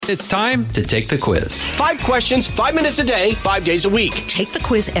It's time to take the quiz. 5 questions, 5 minutes a day, 5 days a week. Take the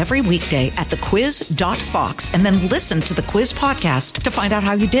quiz every weekday at thequiz.fox and then listen to the quiz podcast to find out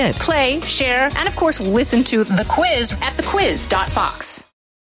how you did. Play, share, and of course, listen to the quiz at thequiz.fox.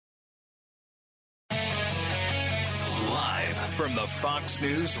 Live from the Fox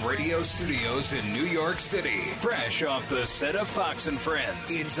News radio studios in New York City, fresh off the set of Fox and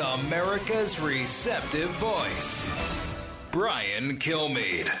Friends, it's America's receptive voice, Brian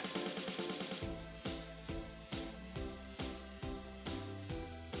Kilmeade.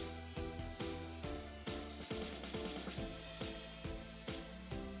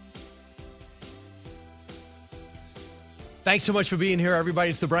 Thanks so much for being here, everybody.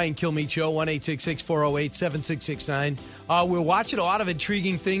 It's the Brian Kilmeade Show, 1-866-408-7669. We're watching a lot of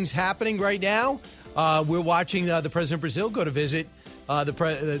intriguing things happening right now. We're watching the President of Brazil go to visit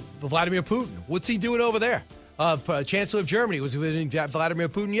Vladimir Putin. What's he doing over there? Chancellor of Germany was visiting Vladimir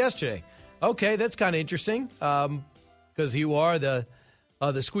Putin yesterday. Okay, that's kind of interesting because you are the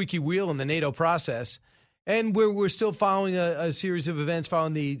squeaky wheel in the NATO process. And we're still following a series of events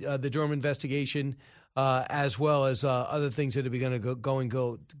following the Durham investigation, as well as other things that are going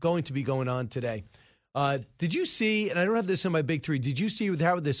to be going on today. Did you see, and I don't have this in my big three, did you see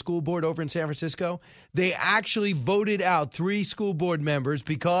how the school board over in San Francisco, they actually voted out 3 school board members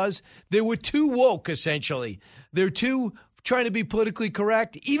because they were too woke, essentially. They're too trying to be politically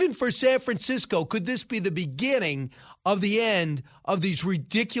correct. Even for San Francisco, could this be the beginning of the end of these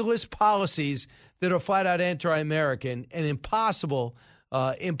ridiculous policies that are flat out anti-American and impossible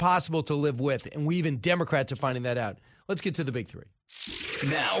to live with? And even Democrats are finding that out. Let's get to the big three.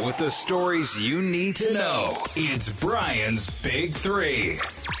 Now, with the stories you need to know, it's Brian's Big Three.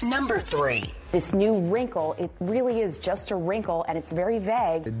 Number 3. This new wrinkle, it really is just a wrinkle, and it's very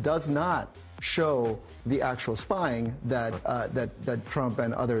vague. It does not show the actual spying that Trump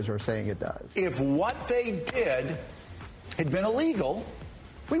and others are saying it does. If what they did had been illegal,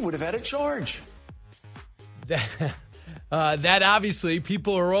 we would have had a charge. That obviously,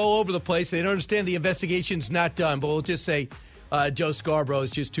 people are all over the place. They don't understand the investigation's not done. But we'll just say Joe Scarborough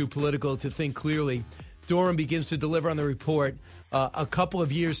is just too political to think clearly. Durham begins to deliver on the report a couple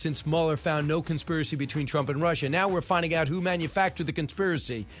of years since Mueller found no conspiracy between Trump and Russia. Now we're finding out who manufactured the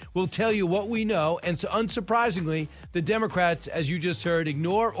conspiracy. We'll tell you what we know. And so, unsurprisingly, the Democrats, as you just heard,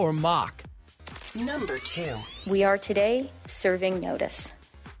 ignore or mock. Number 2. We are today serving notice.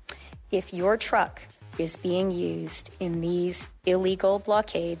 If your truck is being used in these illegal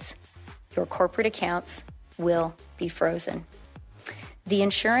blockades, your corporate accounts will be frozen. The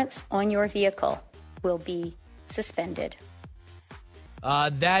insurance on your vehicle will be suspended.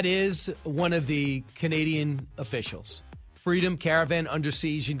 That is one of the Canadian officials. Freedom Caravan under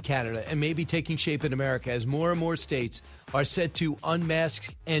siege in Canada and maybe taking shape in America as more and more states are set to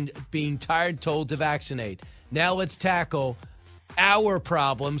unmask and being told to vaccinate. Now let's tackle our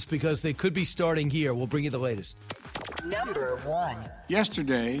problems because they could be starting here. We'll bring you the latest. Number 1.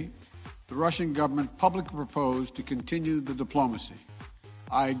 Yesterday, the Russian government publicly proposed to continue the diplomacy.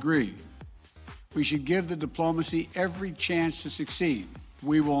 I agree. We should give the diplomacy every chance to succeed.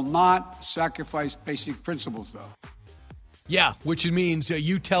 We will not sacrifice basic principles, though. Yeah, which means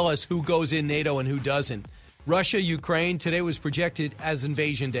you tell us who goes in NATO and who doesn't. Russia, Ukraine, today was projected as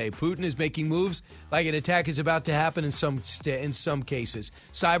invasion day. Putin is making moves like an attack is about to happen in some cases.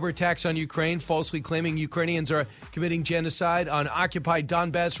 Cyber attacks on Ukraine, falsely claiming Ukrainians are committing genocide on occupied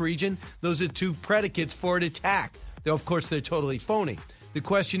Donbass region. Those are 2 predicates for an attack. Though, of course, they're totally phony. The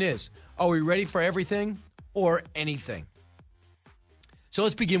question is, are we ready for everything or anything? So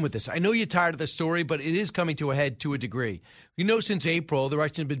let's begin with this. I know you're tired of the story, but it is coming to a head to a degree. We know since April, the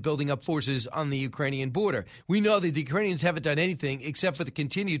Russians have been building up forces on the Ukrainian border. We know that the Ukrainians haven't done anything except for to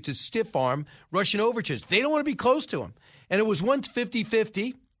continue to stiff-arm Russian overtures. They don't want to be close to them. And it was once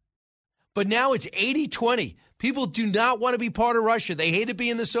 50-50, but now it's 80-20. People do not want to be part of Russia. They hate to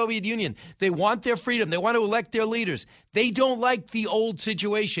be in the Soviet Union. They want their freedom. They want to elect their leaders. They don't like the old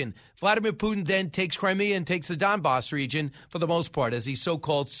situation. Vladimir Putin then takes Crimea and takes the Donbass region for the most part as these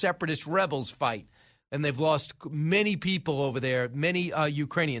so-called separatist rebels fight. And they've lost many people over there, many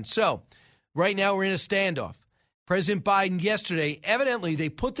Ukrainians. So right now we're in a standoff. President Biden yesterday, evidently they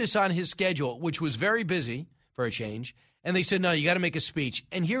put this on his schedule, which was very busy for a change. And they said, no, you got to make a speech.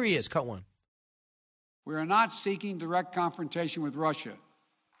 And here he is. Cut one. We are not seeking direct confrontation with Russia,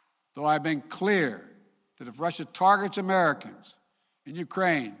 though I've been clear that if Russia targets Americans in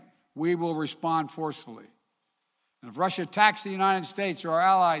Ukraine, we will respond forcefully. And if Russia attacks the United States or our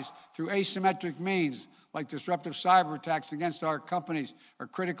allies through asymmetric means, like disruptive cyber attacks against our companies or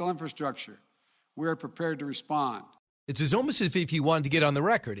critical infrastructure, we are prepared to respond. It's almost as if he wanted to get on the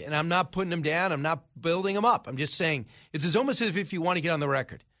record. And I'm not putting him down. I'm not building him up. I'm just saying it's almost as if you want to get on the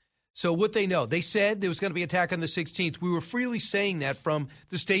record. So what they know, they said there was going to be an attack on the 16th. We were freely saying that from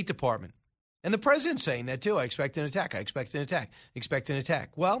the State Department. And the president's saying that, too. I expect an attack. I expect an attack. Expect an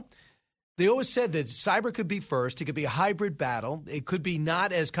attack. Well, they always said that cyber could be first. It could be a hybrid battle. It could be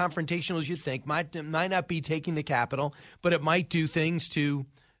not as confrontational as you think. Might not be taking the Capitol, but it might do things to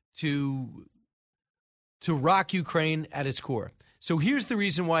rock Ukraine at its core. So here's the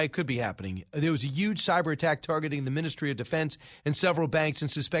reason why it could be happening. There was a huge cyber attack targeting the Ministry of Defense and several banks in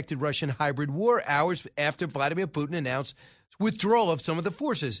suspected Russian hybrid war hours after Vladimir Putin announced withdrawal of some of the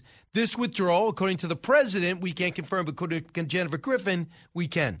forces. This withdrawal, according to the president, we can't confirm, but according to Jennifer Griffin, we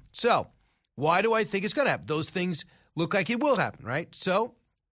can. So why do I think it's going to happen? Those things look like it will happen, right? So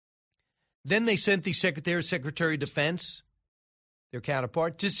then they sent the Secretary of Defense, their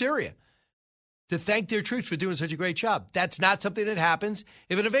counterpart, to Syria to thank their troops for doing such a great job. That's not something that happens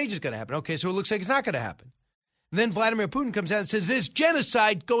if an invasion is going to happen. Okay, so it looks like it's not going to happen. And then Vladimir Putin comes out and says there's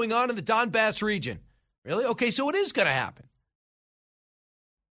genocide going on in the Donbass region. Really? Okay, so it is going to happen.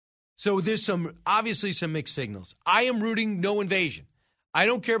 So there's obviously some mixed signals. I am rooting no invasion. I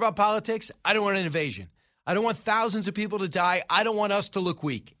don't care about politics. I don't want an invasion. I don't want thousands of people to die. I don't want us to look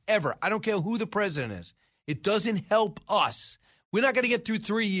weak, ever. I don't care who the president is. It doesn't help us. We're not going to get through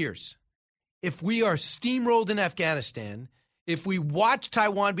 3 years if we are steamrolled in Afghanistan, if we watch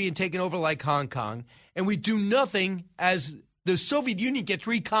Taiwan being taken over like Hong Kong, and we do nothing as the Soviet Union gets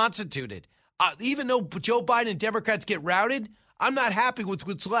reconstituted. Even though Joe Biden and Democrats get routed, I'm not happy with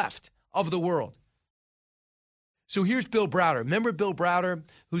what's left of the world. So here's Bill Browder. Remember Bill Browder,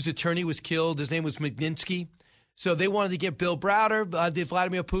 whose attorney was killed? His name was Magnitsky. So they wanted to get Bill Browder, did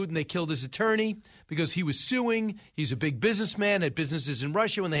Vladimir Putin. They killed his attorney because he was suing. He's a big businessman, had businesses in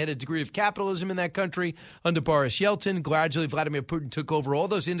Russia when they had a degree of capitalism in that country under Boris Yeltsin. Gradually, Vladimir Putin took over all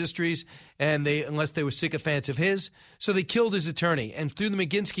those industries, and unless they were sycophants of his. So they killed his attorney. And through the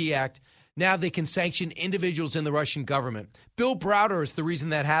Magnitsky Act, now they can sanction individuals in the Russian government. Bill Browder is the reason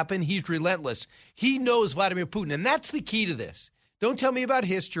that happened. He's relentless. He knows Vladimir Putin, and that's the key to this. Don't tell me about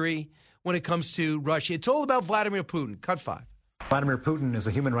history when it comes to Russia. It's all about Vladimir Putin. Cut 5. Vladimir Putin is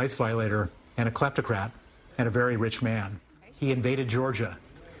a human rights violator and a kleptocrat and a very rich man. He invaded Georgia.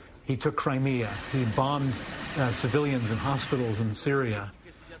 He took Crimea. He bombed civilians in hospitals in Syria.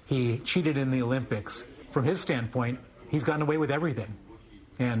 He cheated in the Olympics. From his standpoint, he's gotten away with everything.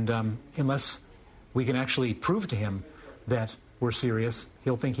 And unless we can actually prove to him that we're serious,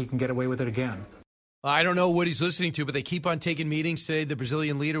 he'll think he can get away with it again. I don't know what he's listening to, but they keep on taking meetings today, the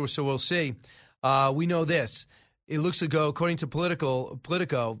Brazilian leader, so we'll see. We know this. It looks like, according to Politico,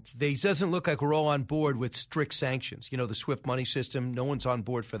 it doesn't look like we're all on board with strict sanctions. You know, the SWIFT money system, no one's on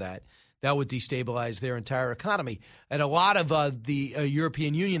board for that. That would destabilize their entire economy. And a lot of the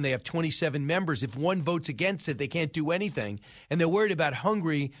European Union, they have 27 members. If one votes against it, they can't do anything. And they're worried about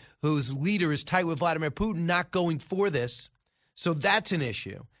Hungary, whose leader is tight with Vladimir Putin, not going for this. So that's an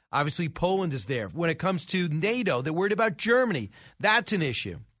issue. Obviously, Poland is there. When it comes to NATO, they're worried about Germany. That's an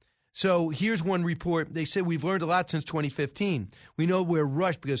issue. So here's one report. They said we've learned a lot since 2015. We know we're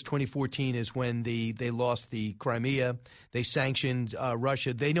rushed because 2014 is when they lost the Crimea. They sanctioned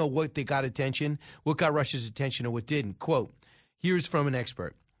Russia. They know what they got attention, what got Russia's attention and what didn't. Quote, here's from an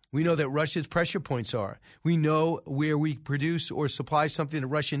expert. We know that Russia's pressure points are. We know where we produce or supply something that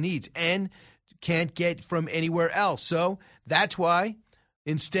Russia needs and can't get from anywhere else. So that's why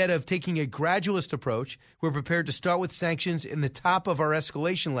instead of taking a gradualist approach, we're prepared to start with sanctions in the top of our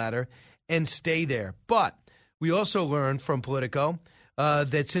escalation ladder and stay there. But we also learned from Politico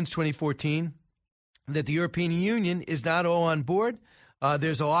that since 2014, that the European Union is not all on board.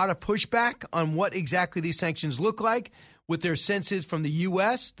 There's a lot of pushback on what exactly these sanctions look like. With their senses from the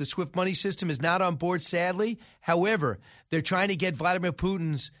U.S., the SWIFT money system is not on board, sadly. However, they're trying to get Vladimir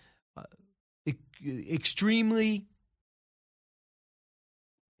Putin's extremely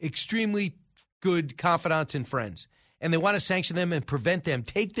good confidants and friends. And they want to sanction them and prevent them,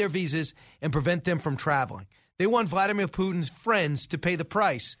 take their visas and prevent them from traveling. They want Vladimir Putin's friends to pay the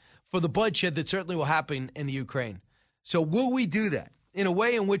price for the bloodshed that certainly will happen in the Ukraine. So will we do that in a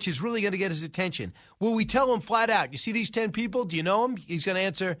way in which is really going to get his attention? Will we tell him flat out, you see these 10 people, do you know them? He's going to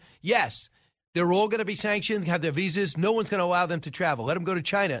answer, yes. They're all going to be sanctioned, have their visas. No one's going to allow them to travel. Let them go to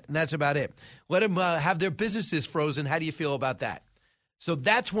China, and that's about it. Let them have their businesses frozen. How do you feel about that? So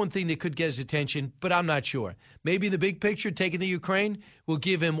that's one thing that could get his attention, but I'm not sure. Maybe the big picture, taking the Ukraine, will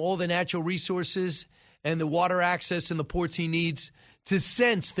give him all the natural resources and the water access and the ports he needs to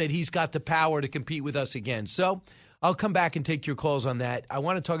sense that he's got the power to compete with us again. So I'll come back and take your calls on that. I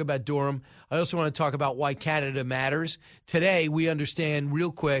want to talk about Durham. I also want to talk about why Canada matters. Today, we understand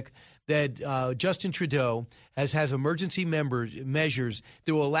real quick that Justin Trudeau has emergency measures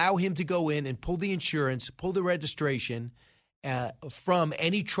that will allow him to go in and pull the insurance, pull the registration from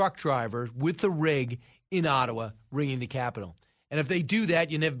any truck driver with the rig in Ottawa ringing the Capitol. And if they do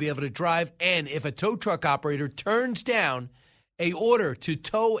that, you'll never be able to drive. And if a tow truck operator turns down a order to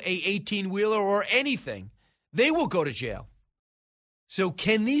tow a 18-wheeler or anything, they will go to jail. So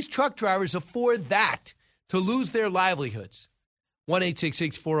can these truck drivers afford that, to lose their livelihoods?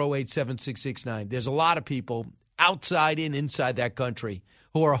 1-866-408-7669. There's a lot of people outside and inside that country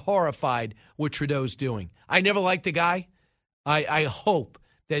who are horrified what Trudeau's doing. I never liked the guy. I hope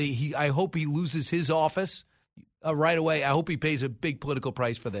that I hope he loses his office right away. I hope he pays a big political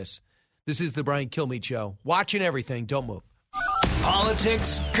price for this. This is the Brian Kilmeade Show. Watching everything. Don't move.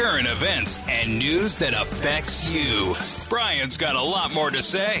 Politics, current events, and news that affects you. Brian's got a lot more to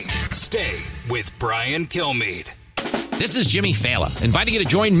say. Stay with Brian Kilmeade. This is Jimmy Fallon, inviting you to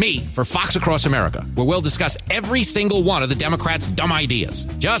join me for Fox Across America, where we'll discuss every single one of the Democrats' dumb ideas.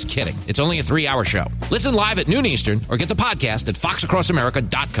 Just kidding. It's only a 3-hour show. Listen live at noon Eastern or get the podcast at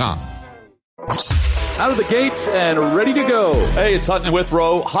foxacrossamerica.com. Out of the gates and ready to go. Hey, it's Hutton and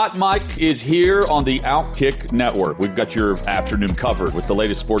Withrow. Hot Mike is here on the Outkick Network. We've got your afternoon covered with the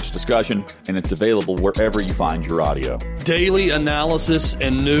latest sports discussion, and it's available wherever you find your audio. Daily analysis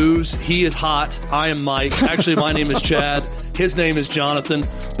and news. He is hot. I am Mike. Actually, my name is Chad. His name is Jonathan,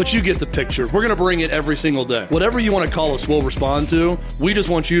 but you get the picture. We're going to bring it every single day. Whatever you want to call us, we'll respond to. We just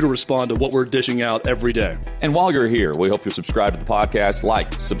want you to respond to what we're dishing out every day. And while you're here, we hope you subscribe to the podcast,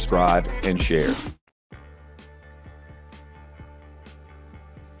 like, subscribe, and share.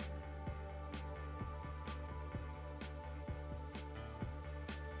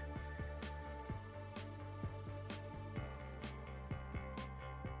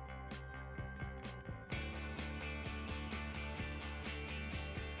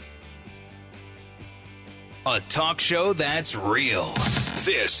 A talk show that's real.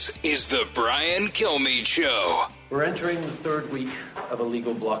 This is the Brian Kilmeade Show. We're entering the third week of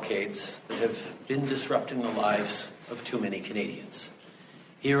illegal blockades that have been disrupting the lives of too many Canadians.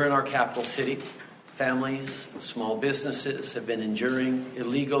 Here in our capital city, families and small businesses have been enduring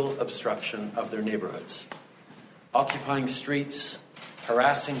illegal obstruction of their neighborhoods, occupying streets,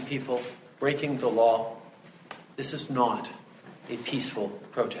 harassing people, breaking the law. This is not a peaceful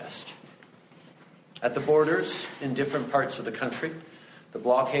protest. At the borders in different parts of the country, the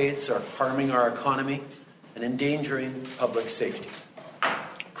blockades are harming our economy and endangering public safety.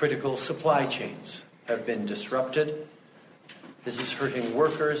 Critical supply chains have been disrupted. This is hurting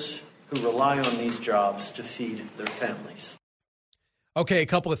workers who rely on these jobs to feed their families. Okay, a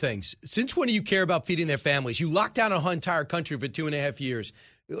couple of things. Since when do you care about feeding their families? You locked down a entire country for 2.5 years.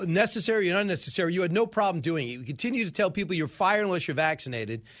 Necessary and unnecessary, you had no problem doing it. You continue to tell people you're fired unless you're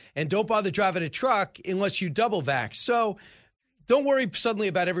vaccinated, and don't bother driving a truck unless you double vax. So don't worry suddenly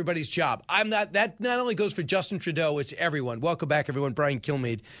about everybody's job. That not only goes for Justin Trudeau, it's everyone. Welcome back, everyone. Brian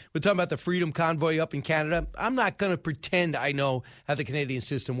Kilmeade. We're talking about the Freedom Convoy up in Canada. I'm not going to pretend I know how the Canadian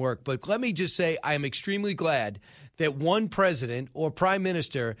system works, but let me just say I am extremely glad that one president or prime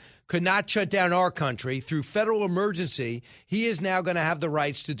minister could not shut down our country through federal emergency. He is now going to have the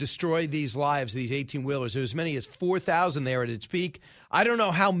rights to destroy these lives, these 18-wheelers. There's as many as 4,000 there at its peak. I don't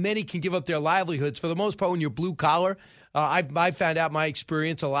know how many can give up their livelihoods. For the most part, when you're blue collar, I found out my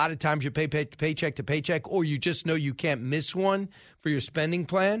experience, a lot of times you pay paycheck to paycheck, or you just know you can't miss one for your spending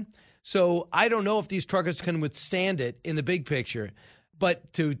plan. So I don't know if these truckers can withstand it in the big picture.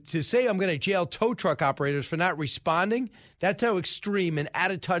 But to say I'm going to jail tow truck operators for not responding, that's how extreme and out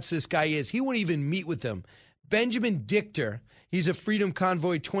of touch this guy is. He won't even meet with them. Benjamin Dichter, he's a Freedom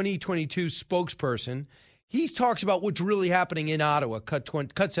Convoy 2022 spokesperson. He talks about what's really happening in Ottawa,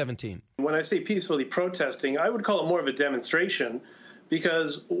 cut 17. When I say peacefully protesting, I would call it more of a demonstration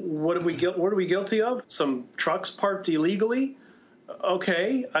because what are we guilty of? Some trucks parked illegally?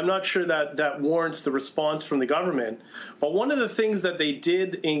 Okay, I'm not sure that warrants the response from the government. But one of the things that they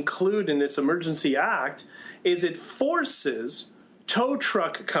did include in this emergency act is it forces tow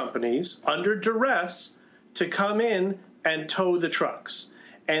truck companies under duress to come in and tow the trucks.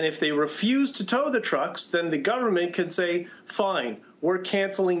 And if they refuse to tow the trucks, then the government can say, fine, we're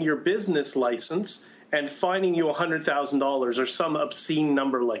canceling your business license and fining you $100,000 or some obscene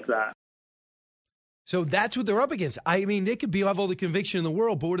number like that. So that's what they're up against. I mean, they could have all the conviction in the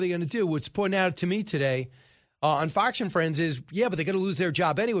world, but what are they going to do? What's pointed out to me today on Fox and Friends is, yeah, but they're going to lose their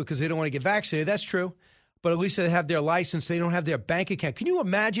job anyway because they don't want to get vaccinated. That's true. but at least they have their license. They don't have their bank account. Can you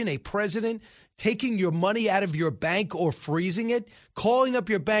imagine a president taking your money out of your bank or freezing it, calling up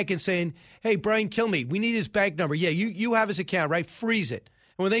your bank and saying, hey, Brian Kilmeade, we need his bank number. Yeah, you have his account, right? Freeze it.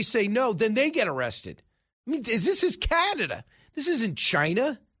 And when they say no, then they get arrested. I mean, this is Canada. This isn't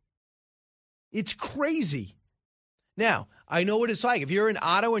China. It's crazy. Now, I know what it's like. If you're in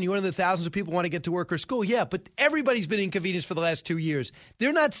Ottawa and you're one of the thousands of people who want to get to work or school, yeah, but everybody's been inconvenienced for the last 2 years.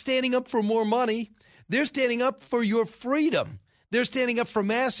 They're not standing up for more money. They're standing up for your freedom. They're standing up for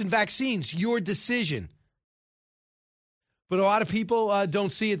masks and vaccines, your decision. But a lot of people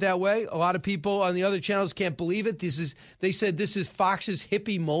don't see it that way. A lot of people on the other channels can't believe it. They said this is Fox's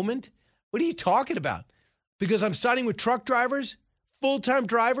hippie moment. What are you talking about? Because I'm siding with truck drivers, full-time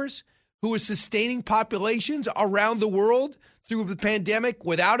drivers, who are sustaining populations around the world through the pandemic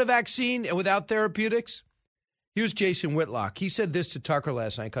without a vaccine and without therapeutics? Here's Jason Whitlock. He said this to Tucker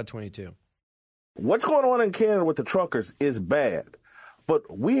last night, Cut 22. What's going on in Canada with the truckers is bad.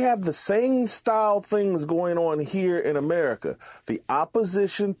 But we have the same style things going on here in America. The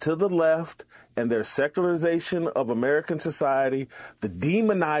opposition to the left and their secularization of American society, the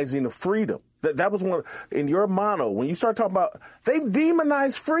demonizing of freedom. That was one in your mono. When you start talking about, they've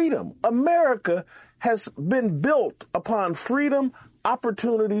demonized freedom. America has been built upon freedom,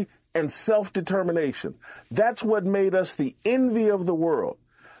 opportunity, and self-determination. That's what made us the envy of the world.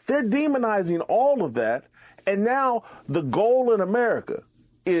 They're demonizing all of that. And now the goal in America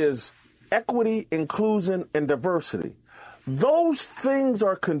is equity, inclusion, and diversity. Those things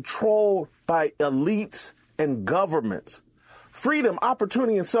are controlled by elites and governments. Freedom,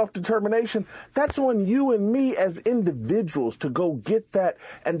 opportunity, and self-determination, that's on you and me as individuals to go get that.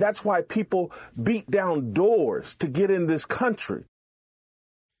 And that's why people beat down doors to get in this country.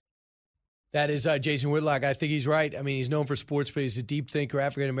 That is Jason Whitlock. I think he's right. I mean, he's known for sports, but he's a deep thinker,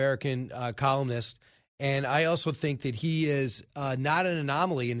 African-American columnist. And I also think that he is not an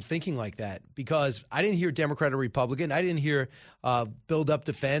anomaly in thinking like that, because I didn't hear Democrat or Republican. I didn't hear build up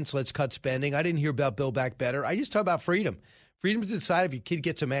defense, let's cut spending. I didn't hear about Build Back Better. I just talk about freedom. Freedom to decide if your kid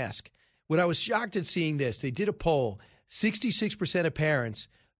gets a mask. When I was shocked at seeing this, they did a poll. 66% of parents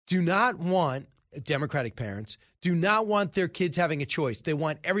do not want, Democratic parents, do not want their kids having a choice. They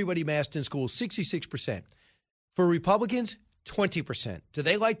want everybody masked in school, 66%. For Republicans, 20%. Do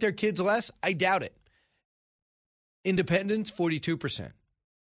they like their kids less? I doubt it. Independents, 42%.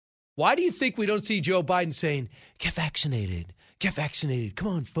 Why do you think we don't see Joe Biden saying, get vaccinated, get vaccinated. Come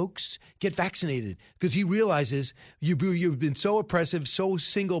on, folks, get vaccinated. Because he realizes you've been so oppressive, so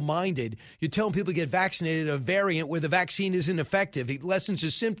single-minded. You're telling people to get vaccinated, a variant where the vaccine isn't effective. It lessens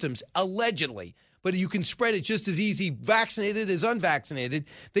your symptoms, allegedly. But you can spread it just as easy vaccinated as unvaccinated.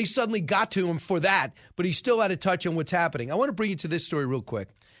 They suddenly got to him for that, but he still had a touch on what's happening. I want to bring you to this story real quick.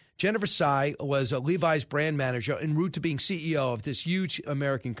 Jennifer Tsai was a Levi's brand manager en route to being CEO of this huge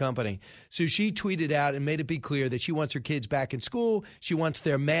American company. So she tweeted out and made it be clear that she wants her kids back in school. She wants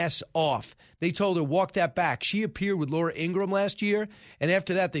their masks off. They told her, walk that back. She appeared with Laura Ingraham last year. And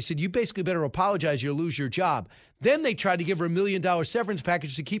after that, they said, you basically better apologize. You'll lose your job. Then they tried to give her $1 million severance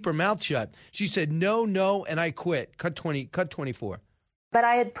package to keep her mouth shut. She said, no, and I quit. Cut 24. But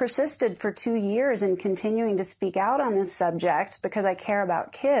I had persisted for 2 years in continuing to speak out on this subject because I care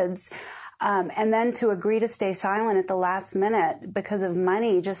about kids. And then to agree to stay silent at the last minute because of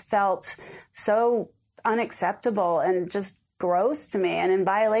money just felt so unacceptable and just gross to me and in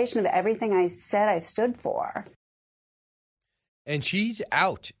violation of everything I said I stood for. And she's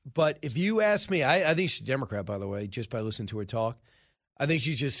out. But if you ask me, I think she's a Democrat, by the way, just by listening to her talk. I think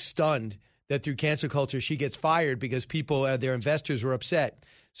she's just stunned that through cancel culture, she gets fired because people, their investors were upset.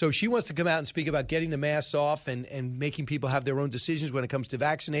 So she wants to come out and speak about getting the masks off and making people have their own decisions when it comes to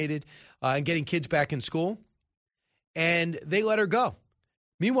vaccinated and getting kids back in school. And they let her go.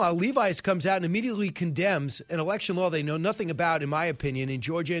 Meanwhile, Levi's comes out and immediately condemns an election law they know nothing about, in my opinion, in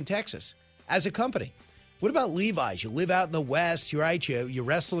Georgia and Texas as a company. What about Levi's? You live out in the West, right? You're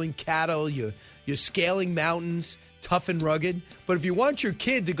wrestling cattle, you're scaling mountains, tough and rugged. But if you want your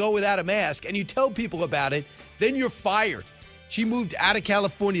kid to go without a mask and you tell people about it, then you're fired. She moved out of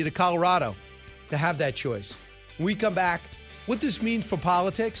California to Colorado to have that choice. When we come back, what this means for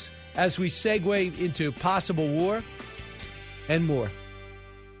politics as we segue into possible war and more.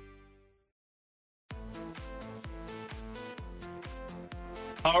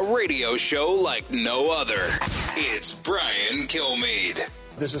 A radio show like no other. It's Brian Kilmeade.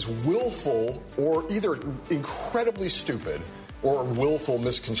 There's this willful or either incredibly stupid or willful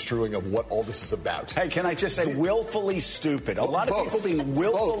misconstruing of what all this is about. Hey, can I just say willfully stupid? A lot of people being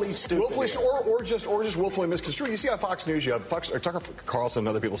willfully stupid. Willfully, or just willfully misconstruing. You see on Fox News, you have Tucker Carlson and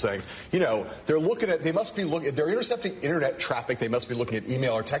other people saying, they're they're intercepting internet traffic. They must be looking at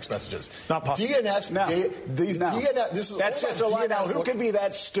email or text messages. Not possible. DNS, DNS, this is that's just a lie. Now, who could be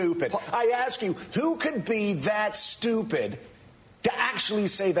that stupid? I ask you, who could be that stupid to actually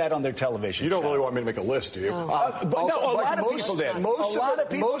say that on their television? You don't really want me to make a list, do you? A lot of people did.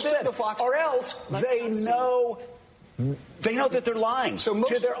 Or else they know that they're lying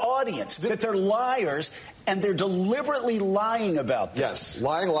to their audience, that they're liars, and they're deliberately lying about this. Yes,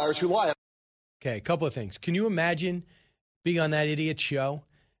 lying liars who lie. Okay, a couple of things. Can you imagine being on that idiot show,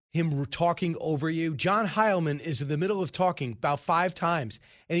 him talking over you? John Heilman is in the middle of talking about 5 times,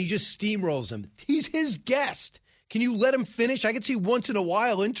 and he just steamrolls him. He's his guest. Can you let him finish? I can see once in a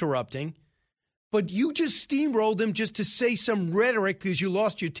while interrupting, but you just steamrolled him just to say some rhetoric because you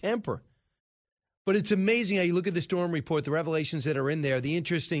lost your temper. But it's amazing how you look at the Storm Report, the revelations that are in there, the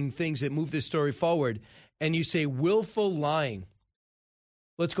interesting things that move this story forward, and you say willful lying.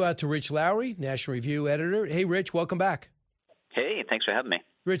 Let's go out to Rich Lowry, National Review editor. Hey, Rich, welcome back. Hey, thanks for having me.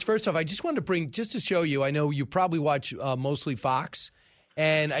 Rich, first off, I just wanted to bring, just to show you, I know you probably watch mostly Fox,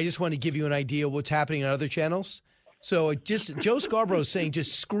 and I just want to give you an idea of what's happening on other channels. So Joe Scarborough is saying,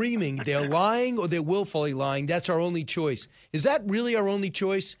 just screaming, they're lying or they're willfully lying. That's our only choice. Is that really our only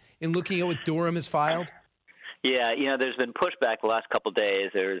choice in looking at what Durham has filed? Yeah, there's been pushback the last couple of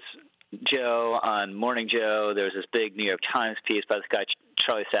days. There's Joe on Morning Joe. There's this big New York Times piece by this guy,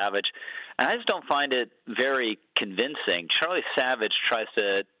 Charlie Savage. And I just don't find it very convincing. Charlie Savage tries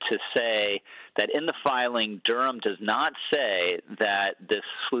to say that in the filing, Durham does not say that this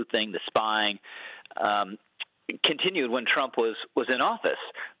sleuthing, the spying, continued when Trump was in office.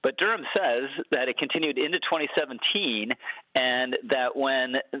 But Durham says that it continued into 2017 and that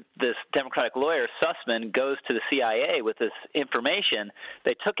when this Democratic lawyer, Sussman, goes to the CIA with this information,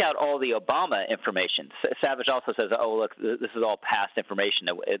 they took out all the Obama information. Savage also says, oh, look, this is all past information.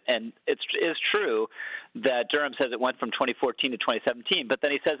 And it is true that Durham says it went from 2014 to 2017. But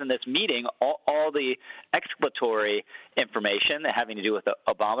then he says in this meeting, all the exculpatory information having to do with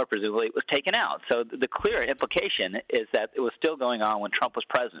Obama presumably was taken out. So the clear implication is that it was still going on when Trump was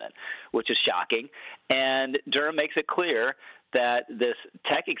president, which is shocking. And Durham makes it clear that this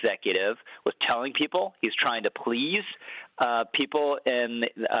tech executive was telling people he's trying to please people in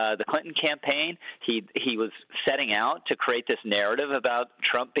the Clinton campaign. He was setting out to create this narrative about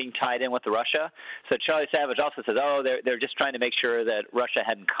Trump being tied in with Russia. So Charlie Savage also says, oh, they're just trying to make sure that Russia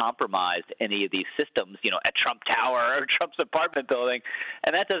hadn't compromised any of these systems, at Trump Tower or Trump's apartment building,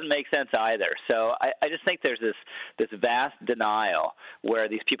 and that doesn't make sense either. So I just think there's this vast denial where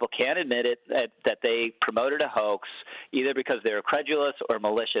these people can't admit it, that they promoted a hoax either because they were credulous or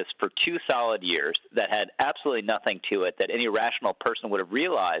malicious for 2 solid years that had absolutely nothing to it, that any rational person would have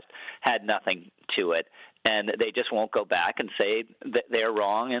realized had nothing to it, and they just won't go back and say that they're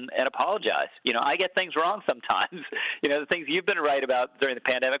wrong and apologize. I get things wrong sometimes. The things you've been right about during the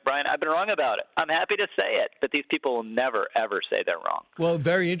pandemic, Brian, I've been wrong about it. I'm happy to say it, but these people will never, ever say they're wrong. Well,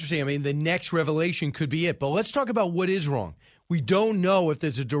 very interesting. I mean, the next revelation could be it, but let's talk about what is wrong. We don't know if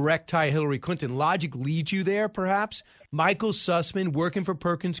there's a direct tie to Hillary Clinton. Logic leads you there, perhaps. Michael Sussman, working for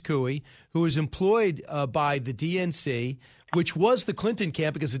Perkins Coie, who was employed by the DNC, which was the Clinton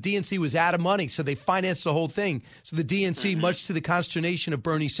camp because the DNC was out of money, so they financed the whole thing. So the DNC, much to the consternation of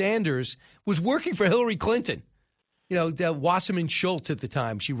Bernie Sanders, was working for Hillary Clinton. Wasserman Schultz at the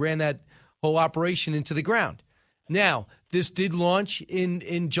time. She ran that whole operation into the ground. Now, this did launch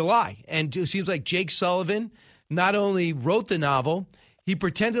in July, and it seems like Jake Sullivan not only wrote the novel, he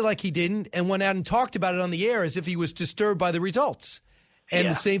pretended like he didn't and went out and talked about it on the air as if he was disturbed by the results. And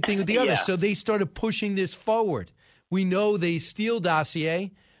the same thing with the others. So they started pushing this forward. We know the Steele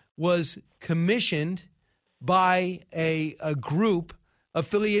dossier was commissioned by a group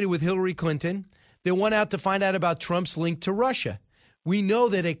affiliated with Hillary Clinton. They went out to find out about Trump's link to Russia. We know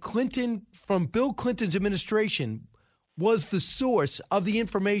that a Clinton from Bill Clinton's administration was the source of the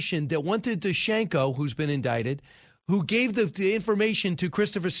information that went to Daschenko, who's been indicted, who gave the information to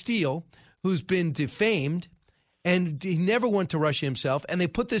Christopher Steele, who's been defamed, and he never went to Russia himself. And they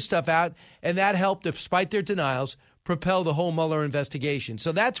put this stuff out, and that helped, despite their denials, propel the whole Mueller investigation.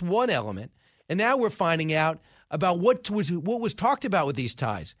 So that's one element. And now we're finding out about what was talked about with these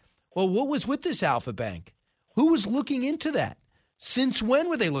ties. Well, what was with this Alpha Bank? Who was looking into that? Since when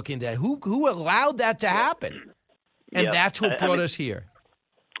were they looking into that? Who allowed that to happen? And that's what brought us here.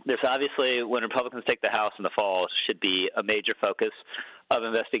 There's obviously, when Republicans take the House in the fall, should be a major focus of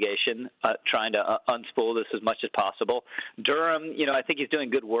investigation, trying to unspool this as much as possible. Durham, I think he's doing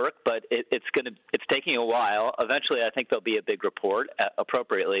good work, but it's taking a while. Eventually, I think there'll be a big report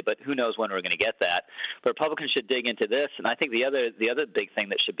appropriately, but who knows when we're going to get that. But Republicans should dig into this, and I think the other big thing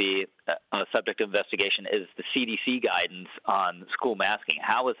that should be a subject of investigation is the CDC guidance on school masking.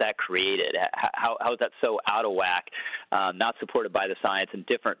 How was that created? How is that so out of whack, not supported by the science, and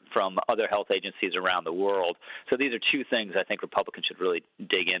different from other health agencies around the world? So these are two things I think Republicans should really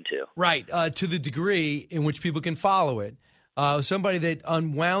dig into. Right, to the degree in which people can follow it. Somebody that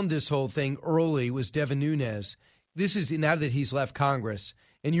unwound this whole thing early was Devin Nunes. This is now that he's left Congress.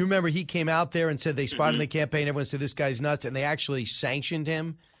 And you remember he came out there and said they spotted the campaign. Everyone said this guy's nuts, and they actually sanctioned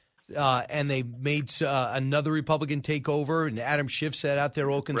him. And they made another Republican take over, and Adam Schiff sat out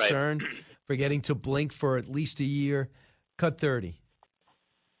there all concerned, forgetting to blink for at least a year. Cut 30.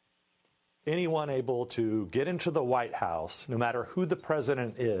 Anyone able to get into the White House, no matter who the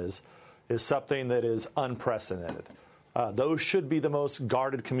president is something that is unprecedented. Those should be the most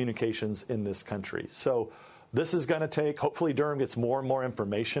guarded communications in this country. So this is going to take, hopefully Durham gets more and more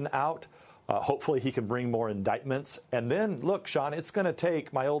information out. Hopefully he can bring more indictments. And then, look, Sean, it's going to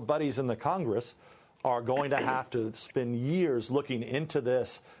take, my old buddies in the Congress are going to have to spend years looking into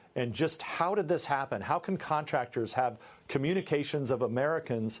this and just how did this happen? How can contractors have communications of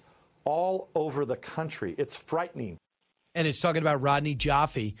Americans all over the country? It's frightening. And it's talking about Rodney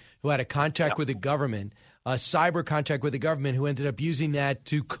Jaffe, who had a contract with the government, a cyber contract with the government, who ended up using that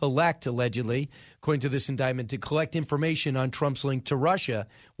to collect, allegedly, according to this indictment, to collect information on Trump's link to Russia,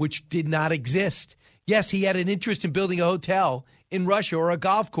 which did not exist. Yes, he had an interest in building a hotel in Russia or a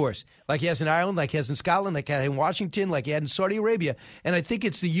golf course, like he has in Ireland, like he has in Scotland, like he had in Washington, like he had in Saudi Arabia. And I think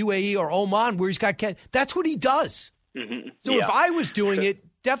it's the UAE or Oman where he's got – that's what he does. Mm-hmm. So if I was doing it,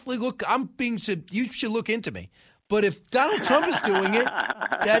 definitely look – you should look into me. But if Donald Trump is doing it,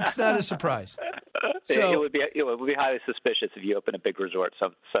 that's not a surprise. So, it would be highly suspicious if you open a big resort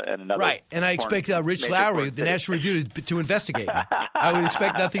in another. Right, and I expect Rich Lowry, the National Review, to investigate me. I would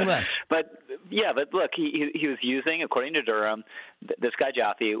expect nothing less. But look, he was using, according to Durham, this guy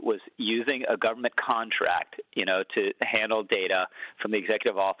Jaffe was using a government contract, to handle data from the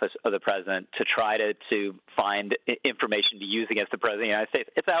executive office of the president to try to find information to use against the president of the United States.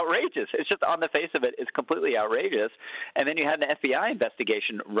 It's outrageous. It's just on the face of it, it's completely outrageous. And then you had an FBI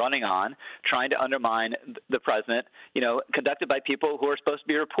investigation running on, trying to undermine the president, conducted by people who are supposed to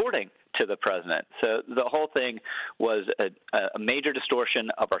be reporting to the president. So the whole thing was a major distortion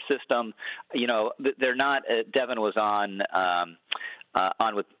of our system. They're not. Devin was on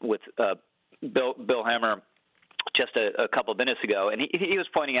with Bill Hemmer just a couple of minutes ago, and he was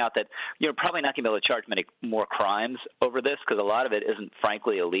pointing out that probably not going to be able to charge many more crimes over this because a lot of it isn't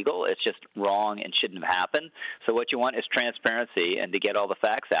frankly illegal. It's just wrong and shouldn't have happened. So what you want is transparency and to get all the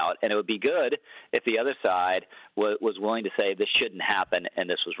facts out. And it would be good if the other side was willing to say this shouldn't happen and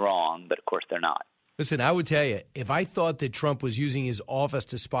this was wrong, but of course they're not. Listen, I would tell you, if I thought that Trump was using his office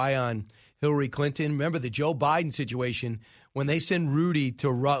to spy on Hillary Clinton, remember the Joe Biden situation when they send Rudy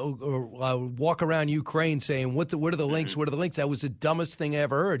to walk around Ukraine saying, what are the links, what are the links? That was the dumbest thing I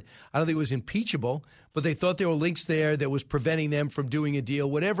ever heard. I don't think it was impeachable, but they thought there were links there that was preventing them from doing a deal.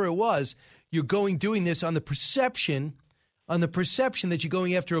 Whatever it was, you're doing this on the perception that you're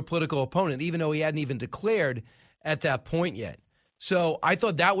going after a political opponent, even though he hadn't even declared at that point yet. So I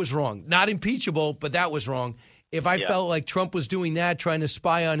thought that was wrong. Not impeachable, but that was wrong. If I felt like Trump was doing that, trying to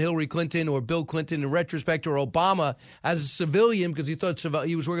spy on Hillary Clinton or Bill Clinton in retrospect, or Obama as a civilian because he thought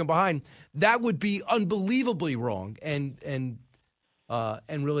he was working behind, that would be unbelievably wrong and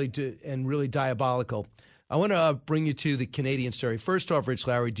really diabolical. I want to bring you to the Canadian story. First off, Rich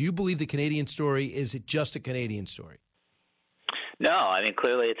Lowry, do you believe the Canadian story is just a Canadian story? No, I mean,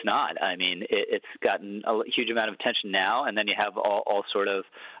 clearly it's not. I mean, it's gotten a huge amount of attention now, and then you have all sort of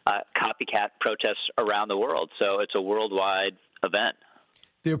copycat protests around the world. So it's a worldwide event.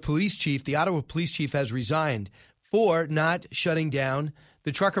 Their police chief, the Ottawa police chief, has resigned for not shutting down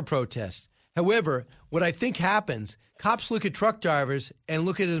the trucker protest. However, what I think happens, cops look at truck drivers and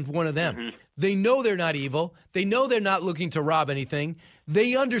look at it as one of them. Mm-hmm. They know they're not evil. They know they're not looking to rob anything.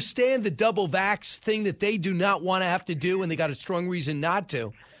 They understand the double vax thing that they do not want to have to do, and they got a strong reason not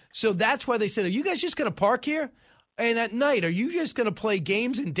to. So that's why they said, are you guys just going to park here? And at night, are you just going to play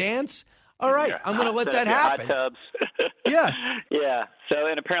games and dance? All right, I'm going to let that happen. Hot tubs. Yeah. Yeah. So,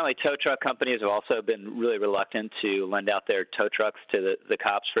 and apparently tow truck companies have also been really reluctant to lend out their tow trucks to the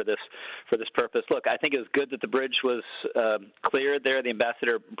cops for this purpose. Look, I think it was good that the bridge was cleared there, the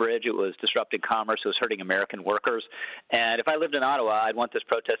Ambassador Bridge. It was disrupting commerce. It was hurting American workers. And if I lived in Ottawa, I'd want this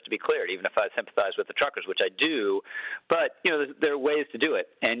protest to be cleared, even if I sympathize with the truckers, which I do. But, there are ways to do it,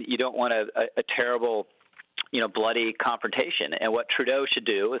 and you don't want a terrible bloody confrontation. And what Trudeau should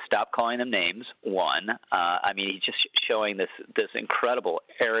do is stop calling them names, one. He's just showing this incredible,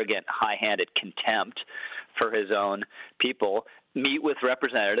 arrogant, high-handed contempt for his own people. Meet with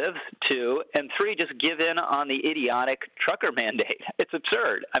representatives, 2, and 3, just give in on the idiotic trucker mandate. It's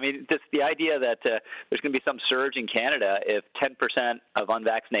absurd. The idea that there's going to be some surge in Canada if 10% of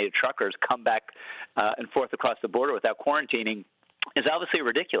unvaccinated truckers come back and forth across the border without quarantining is obviously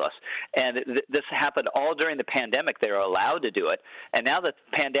ridiculous. And this happened all during the pandemic. They were allowed to do it. And now that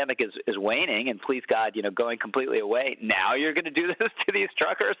the pandemic is waning and, please God, going completely away, now you're going to do this to these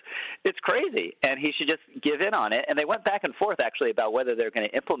truckers? It's crazy. And he should just give in on it. And they went back and forth, actually, about whether they're going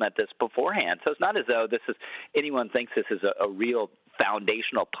to implement this beforehand. So it's not as though anyone thinks this is a real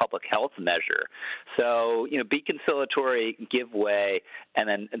foundational public health measure. So, be conciliatory, give way, and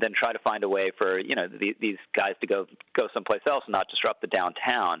then try to find a way for, these guys to go someplace else and not disrupt the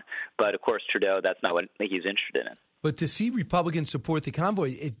downtown. But, of course, Trudeau, that's not what he's interested in. But to see Republicans support the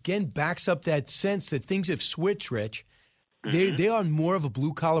convoy, it again backs up that sense that things have switched, Rich. Mm-hmm. They are more of a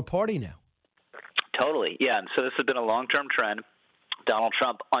blue-collar party now. Totally, yeah. And so this has been a long-term trend. Donald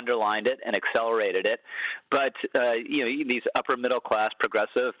Trump underlined it and accelerated it. But, these upper-middle-class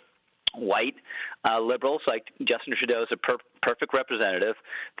progressive white liberals like Justin Trudeau is a perfect representative,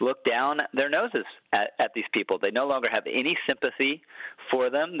 look down their noses at these people. They no longer have any sympathy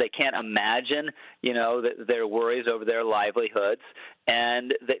for them. They can't imagine, their worries over their livelihoods,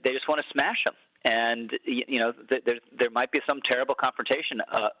 and they just want to smash them. And, there might be some terrible confrontation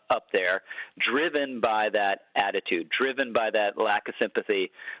up there driven by that attitude, driven by that lack of sympathy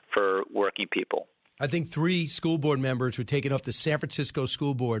for working people. I think 3 school board members were taken off the San Francisco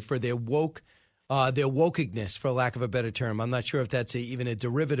school board for their wokeness, for lack of a better term. I'm not sure if that's even a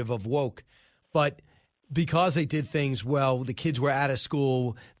derivative of woke, but because they did things well, the kids were out of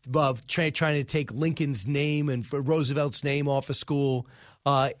school, trying to take Lincoln's name and Roosevelt's name off of school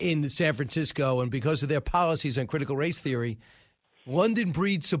in San Francisco, and because of their policies on critical race theory, London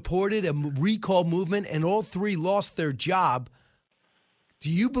Breed supported a recall movement, and all 3 lost their job. Do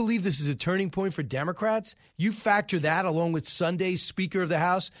you believe this is a turning point for Democrats? You factor that along with Sunday's Speaker of the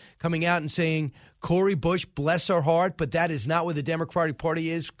House coming out and saying, Cori Bush, bless her heart, but that is not where the Democratic Party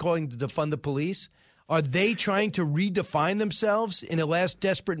is, calling to defund the police. Are they trying to redefine themselves in a last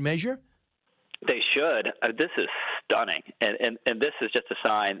desperate measure? They should. This is stunning. And this is just a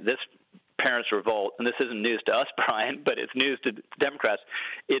sign. This parents' revolt, and this isn't news to us, Brian, but it's news to Democrats.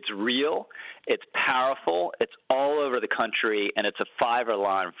 It's real, it's powerful, it's all over the country, and it's a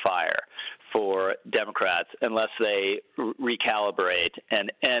 5-alarm fire for Democrats unless they recalibrate.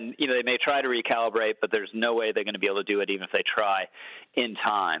 And they may try to recalibrate, but there's no way they're going to be able to do it even if they try in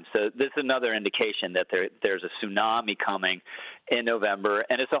time. So this is another indication that there's a tsunami coming in November,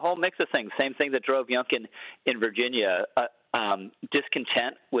 and it's a whole mix of things. Same thing that drove Youngkin in Virginia.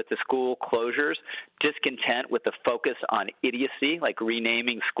 Discontent with the school closures, discontent with the focus on idiocy, like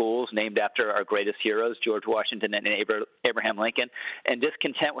renaming schools named after our greatest heroes, George Washington and Abraham Lincoln, and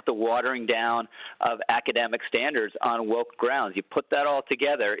discontent with the watering down of academic standards on woke grounds. You put that all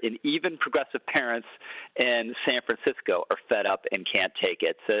together, and even progressive parents in San Francisco are fed up and can't take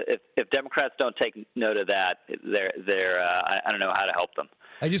it. So if Democrats don't take note of that, I don't know how to help them.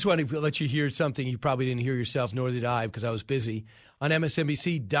 I just want to let you hear something you probably didn't hear yourself, nor did I, because I was busy. On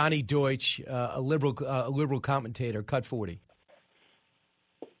MSNBC, Donnie Deutsch, a liberal commentator, cut 40.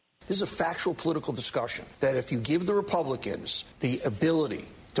 This is a factual political discussion that if you give the Republicans the ability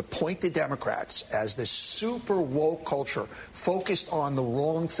to point to Democrats as this super woke culture focused on the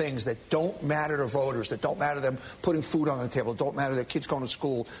wrong things that don't matter to voters, that don't matter to them putting food on the table, that don't matter to their kids going to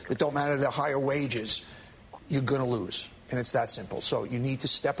school, that don't matter to their higher wages, you're going to lose. And it's that simple. So you need to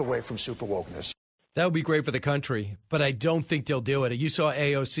step away from super wokeness. That would be great for the country, but I don't think they'll do it. You saw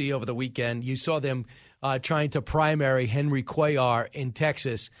AOC over the weekend. You saw them trying to primary Henry Cuellar in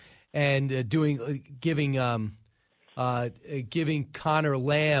Texas and giving Connor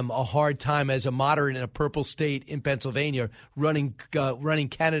Lamb a hard time as a moderate in a purple state in Pennsylvania, running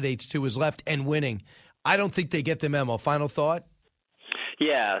candidates to his left and winning. I don't think they get the memo. Final thought?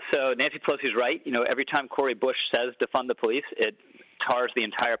 Yeah, so Nancy Pelosi's right. Every time Cori Bush says defund the police, it tars the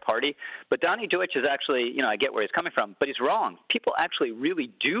entire party. But Donnie Deutsch is actually, I get where he's coming from, but he's wrong. People actually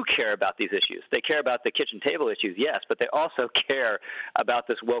really do care about these issues. They care about the kitchen table issues, yes, but they also care about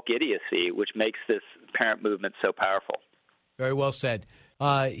this woke idiocy, which makes this parent movement so powerful. Very well said.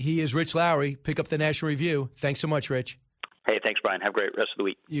 He is Rich Lowry. Pick up the National Review. Thanks so much, Rich. Hey, thanks, Brian. Have a great rest of the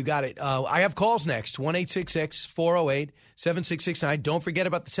week. You got it. I have calls next, 1-866-408-7669. Don't forget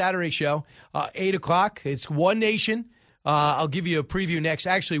about the Saturday show, 8 o'clock. It's One Nation. I'll give you a preview next.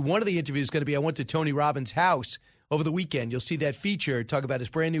 Actually, one of the interviews is going to be I went to Tony Robbins' house over the weekend. You'll see that feature, talk about his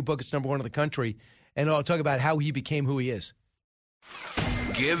brand new book. It's #1 in the country. And I'll talk about how he became who he is.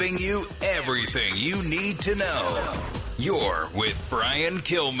 Giving you everything you need to know. You're with Brian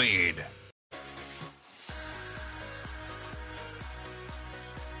Kilmeade.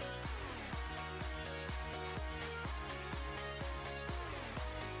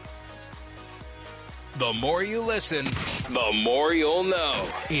 The more you listen, the more you'll know.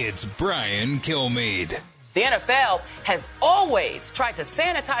 It's Brian Kilmeade. The NFL has always tried to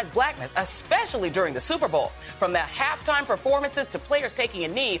sanitize blackness, especially during the Super Bowl. From the halftime performances to players taking a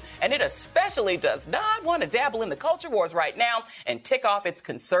knee, and it especially does not want to dabble in the culture wars right now and tick off its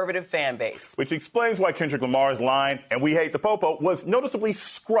conservative fan base. Which explains why Kendrick Lamar's line, "And we hate the popo," was noticeably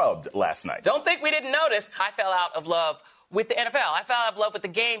scrubbed last night. Don't think we didn't notice. I fell out of love with the NFL. I fell out of love with the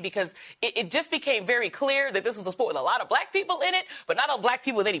game because it just became very clear that this was a sport with a lot of black people in it, but not all black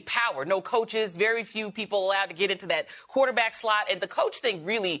people with any power. No coaches, very few people allowed to get into that quarterback slot. And the coach thing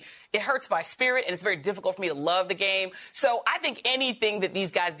really, it hurts my spirit, and it's very difficult for me to love the game. So I think anything that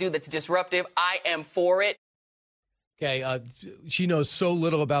these guys do that's disruptive, I am for it. Okay, she knows so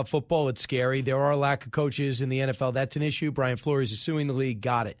little about football, it's scary. There are a lack of coaches in the NFL. That's an issue. Brian Flores is suing the league.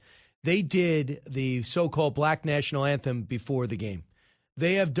 Got it. They did the so-called Black National Anthem before the game.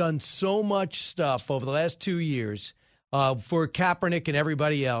 They have done so much stuff over the last 2 years for Kaepernick and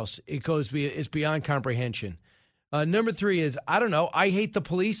everybody else. It's beyond comprehension. Number 3 is, I don't know, I hate the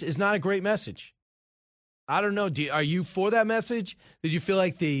police is not a great message. I don't know. Are you for that message? Did you feel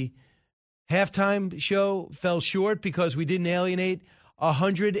like the halftime show fell short because we didn't alienate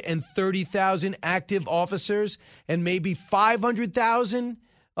 130,000 active officers and maybe 500,000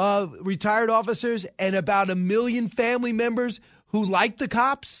 retired officers and about 1 million family members who like the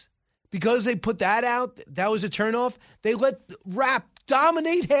cops? Because they put that out, that was a turnoff. They let rap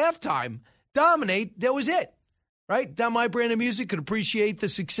dominate halftime. Dominate, that was it. Right? Down my brand of music, could appreciate the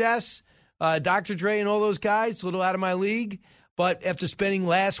success. Dr. Dre and all those guys, a little out of my league. But after spending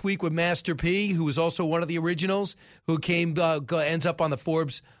last week with Master P, who was also one of the originals, who ends up on the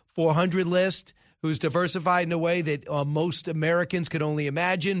Forbes 400 list, who's diversified in a way that most Americans could only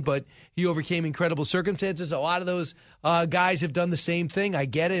imagine, but he overcame incredible circumstances. A lot of those guys have done the same thing. I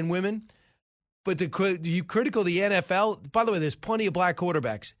get it, in women. But you critical the NFL. By the way, there's plenty of black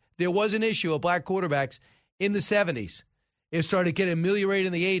quarterbacks. There was an issue of black quarterbacks in the 70s. It started getting ameliorated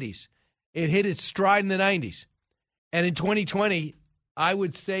in the 80s. It hit its stride in the 90s. And in 2020, I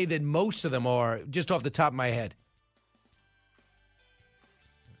would say that most of them are, just off the top of my head.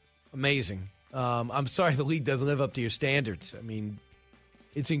 Amazing. I'm sorry the league doesn't live up to your standards. I mean,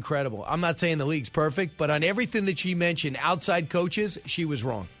 it's incredible. I'm not saying the league's perfect, but on everything that she mentioned, outside coaches, she was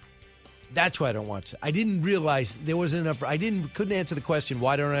wrong. That's why I don't watch it. I didn't realize there wasn't enough. Couldn't answer the question,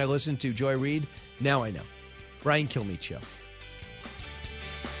 why don't I listen to Joy Reid? Now I know. Brian Kilmeade Show.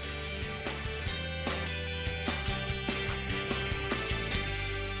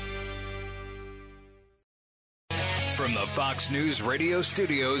 From the Fox News radio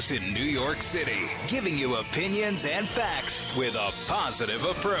studios in New York City, giving you opinions and facts with a positive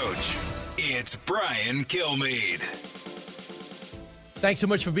approach. It's Brian Kilmeade. Thanks so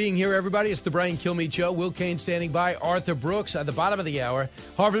much for being here, everybody. It's the Brian Kilmeade Show. Will Cain standing by. Arthur Brooks at the bottom of the hour.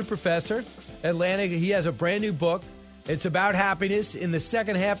 Harvard professor, Atlanta. He has a brand new book. It's about happiness in the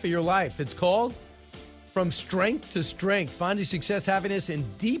second half of your life. It's called From Strength to Strength, Finding Success, Happiness, and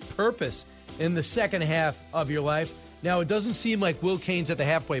Deep Purpose in the second half of your life. Now, it doesn't seem like Will Cain's at the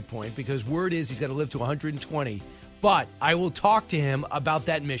halfway point because word is he's got to live to 120. But I will talk to him about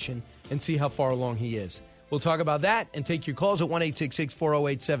that mission and see how far along he is. We'll talk about that and take your calls at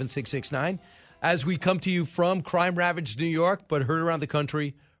 1-866-408-7669 as we come to you from crime-ravaged New York, but heard around the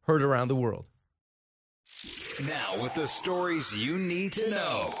country, heard around the world. Now, with the stories you need to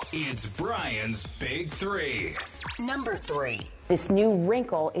know, it's Brian's Big Three. Number 3. This new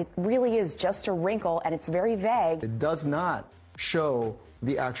wrinkle, it really is just a wrinkle, and it's very vague. It does not show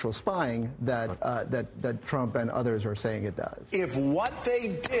the actual spying that Trump and others are saying it does. If what they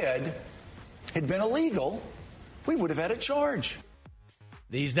did had been illegal, we would have had a charge.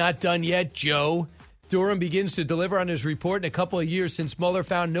 He's not done yet, Joe. Durham begins to deliver on his report in a couple of years since Mueller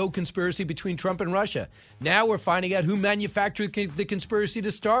found no conspiracy between Trump and Russia. Now we're finding out who manufactured the conspiracy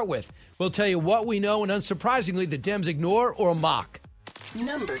to start with. We'll tell you what we know, and unsurprisingly, the Dems ignore or mock.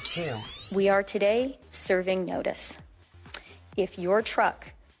 Number 2. We are today serving notice. If your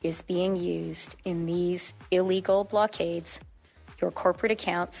truck is being used in these illegal blockades, your corporate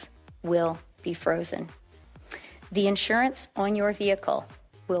accounts will be frozen. The insurance on your vehicle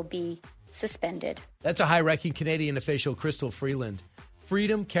will be suspended. That's a high-ranking Canadian official, Crystal Freeland.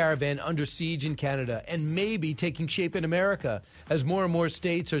 Freedom Caravan under siege in Canada and maybe taking shape in America as more and more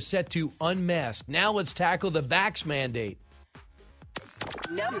states are set to unmask. Now let's tackle the vax mandate.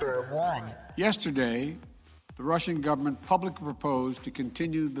 Number 1. Yesterday, the Russian government publicly proposed to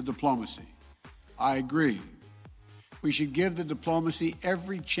continue the diplomacy. I agree. We should give the diplomacy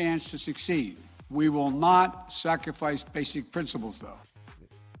every chance to succeed. We will not sacrifice basic principles, though.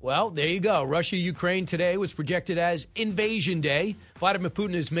 Well, there you go. Russia-Ukraine today was projected as Invasion Day. Vladimir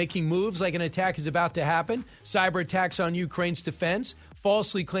Putin is making moves like an attack is about to happen. Cyber attacks on Ukraine's defense,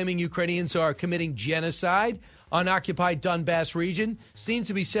 falsely claiming Ukrainians are committing genocide on occupied Donbass region. Seems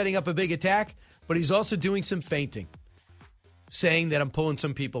to be setting up a big attack, but he's also doing some feinting, saying that I'm pulling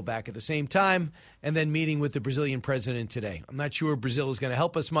some people back at the same time, and then meeting with the Brazilian president today. I'm not sure Brazil is going to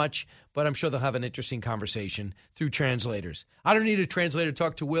help us much, but I'm sure they'll have an interesting conversation through translators. I don't need a translator to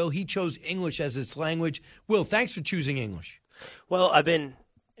talk to Will. He chose English as its language. Will, thanks for choosing English. Well,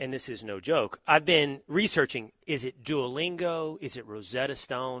 and this is no joke, I've been researching, is it Duolingo? Is it Rosetta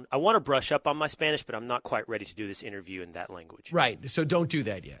Stone? I want to brush up on my Spanish, but I'm not quite ready to do this interview in that language. Right, so don't do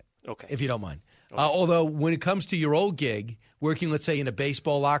that yet. Okay. If you don't mind. Okay. Although when it comes to your old gig, working, let's say, in a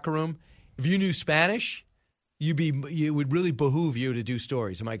baseball locker room, if you knew Spanish, it would really behoove you to do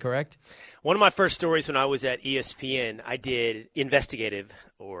stories. Am I correct? One of my first stories when I was at ESPN, I did investigative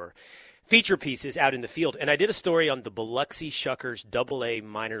or feature pieces out in the field, and I did a story on the Biloxi Shuckers AA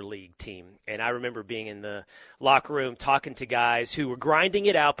minor league team. And I remember being in the locker room talking to guys who were grinding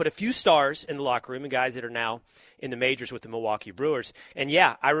it out, but a few stars in the locker room and guys that are now in the majors with the Milwaukee Brewers. And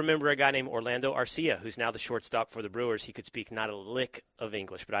yeah, I remember a guy named Orlando Arcia, who's now the shortstop for the Brewers. He could speak not a lick of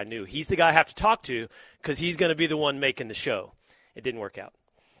English, but I knew he's the guy I have to talk to because he's going to be the one making the show. It didn't work out.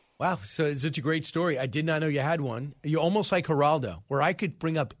 Wow, so it's such a great story. I did not know you had one. You're almost like Geraldo, where I could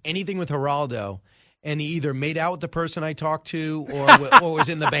bring up anything with Geraldo, and he either made out with the person I talked to or was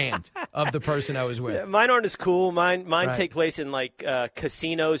in the band of the person I was with. Yeah, mine aren't as cool. Mine right. take place in,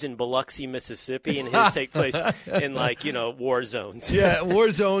 casinos in Biloxi, Mississippi, and his take place in, war zones. Yeah,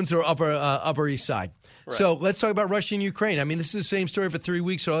 war zones or Upper East Side. Right. So let's talk about Russia and Ukraine. I mean, this is the same story for 3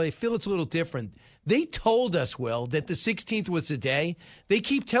 weeks, so I feel it's a little different. They told us, Will, that the 16th was the day. They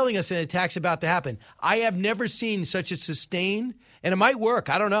keep telling us an attack's about to happen. I have never seen such a sustained, and it might work,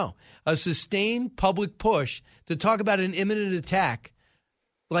 I don't know, a sustained public push to talk about an imminent attack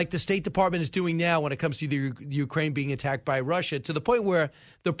like the State Department is doing now when it comes to the Ukraine being attacked by Russia, to the point where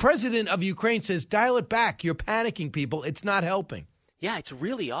the president of Ukraine says, dial it back. You're panicking people. It's not helping. Yeah, it's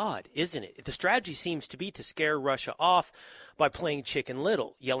really odd, isn't it? The strategy seems to be to scare Russia off by playing Chicken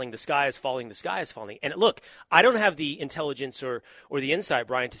Little, yelling, the sky is falling, the sky is falling. And look, I don't have the intelligence or the insight,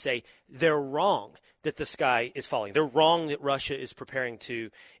 Brian, to say they're wrong that the sky is falling. They're wrong that Russia is preparing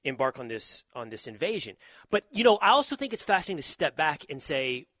to embark on this invasion. But, I also think it's fascinating to step back and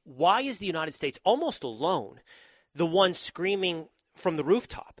say, why is the United States almost alone the one screaming from the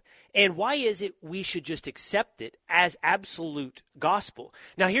rooftop? And why is it we should just accept it as absolute gospel?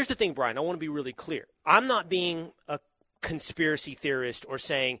 Now, here's the thing, Brian. I want to be really clear. I'm not being a conspiracy theorist or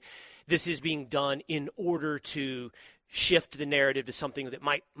saying this is being done in order to shift the narrative to something that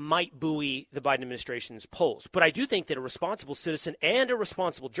might buoy the Biden administration's polls. But I do think that a responsible citizen and a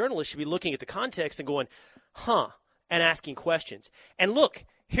responsible journalist should be looking at the context and going, and asking questions. And look,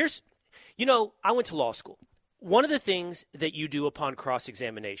 I went to law school. One of the things that you do upon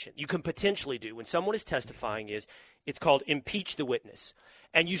cross-examination, you can potentially do when someone is testifying it's called impeach the witness.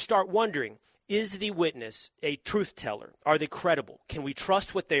 And you start wondering, is the witness a truth teller? Are they credible? Can we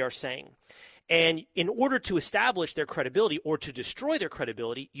trust what they are saying? And in order to establish their credibility or to destroy their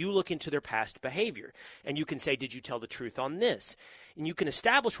credibility, you look into their past behavior. And you can say, did you tell the truth on this? And you can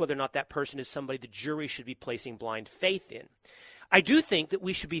establish whether or not that person is somebody the jury should be placing blind faith in. I do think that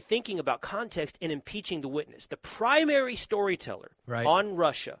we should be thinking about context in impeaching the witness. The primary storyteller on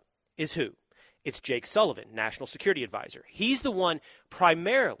Russia is who? It's Jake Sullivan, National Security Advisor. He's the one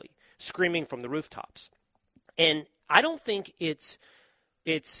primarily screaming from the rooftops. And I don't think it's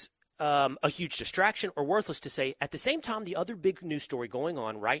a huge distraction or worthless to say. At the same time, the other big news story going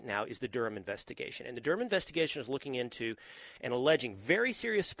on right now is the Durham investigation. And the Durham investigation is looking into and alleging very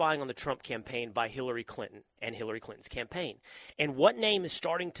serious spying on the Trump campaign by Hillary Clinton and Hillary Clinton's campaign. And what name is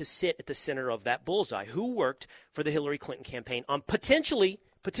starting to sit at the center of that bullseye? Who worked for the Hillary Clinton campaign on potentially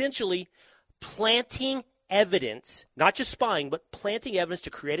planting evidence, not just spying, but planting evidence to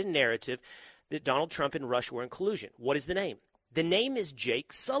create a narrative that Donald Trump and Russia were in collusion? What is the name? The name is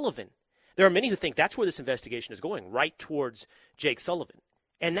Jake Sullivan. There are many who think that's where this investigation is going, right towards Jake Sullivan.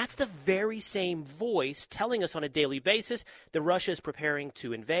 And that's the very same voice telling us on a daily basis that Russia is preparing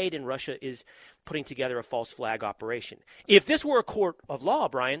to invade and Russia is putting together a false flag operation. If this were a court of law,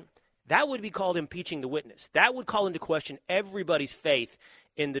 Brian, that would be called impeaching the witness. That would call into question everybody's faith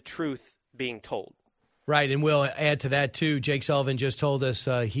in the truth being told. Right, and we'll add to that, too. Jake Sullivan just told us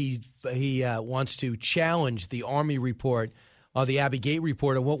he wants to challenge the Army report, the Abbey Gate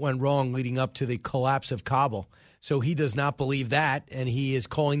report, on what went wrong leading up to the collapse of Kabul. So he does not believe that, and he is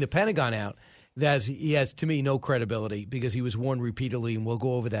calling the Pentagon out. He has, to me, no credibility because he was warned repeatedly, and we'll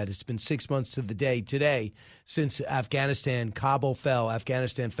go over that. It's been 6 months to the day today since Kabul fell, and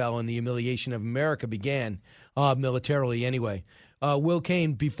the humiliation of America began, militarily anyway. Will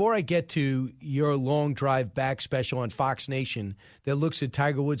Cain, before I get to your long drive back special on Fox Nation that looks at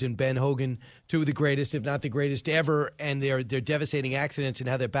Tiger Woods and Ben Hogan, two of the greatest, if not the greatest ever, and their devastating accidents and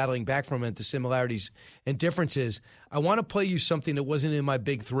how they're battling back from it, the similarities and differences, I want to play you something that wasn't in my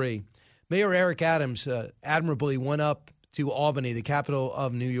big three. Mayor Eric Adams admirably went up to Albany, the capital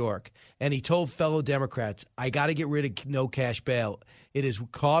of New York, and he told fellow Democrats, I got to get rid of no cash bail. It is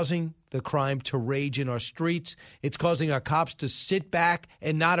causing the crime to rage in our streets. It's causing our cops to sit back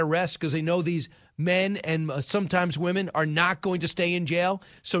and not arrest because they know these men and sometimes women are not going to stay in jail,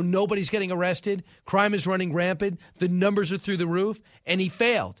 so nobody's getting arrested. Crime is running rampant. The numbers are through the roof, and he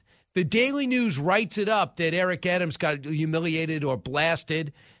failed. The Daily News writes it up that Eric Adams got humiliated or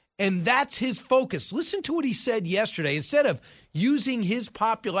blasted, and that's his focus. Listen to what he said yesterday. Instead of using his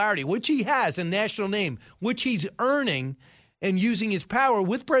popularity, which he has, a national name, which he's earning, and using his power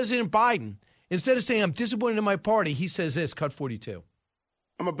with President Biden, instead of saying, I'm disappointed in my party, he says this, cut 42.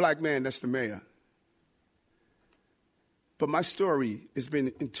 I'm a black man, that's the mayor. But my story has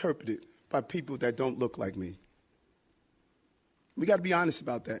been interpreted by people that don't look like me. We got to be honest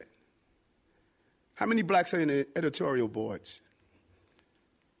about that. How many blacks are in the editorial boards?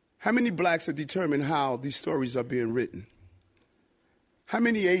 How many blacks are determining how these stories are being written? How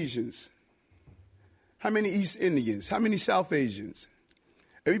many Asians? How many East Indians? How many South Asians?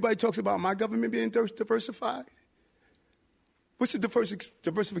 Everybody talks about my government being diversified. What's the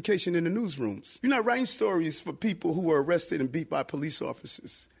diversification in the newsrooms? You're not writing stories for people who are arrested and beat by police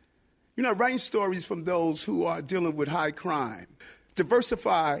officers. You're not writing stories from those who are dealing with high crime.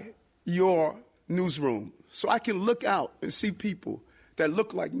 Diversify your newsroom so I can look out and see people that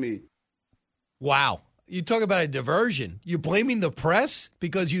look like me. Wow. You talk about a diversion. You're blaming the press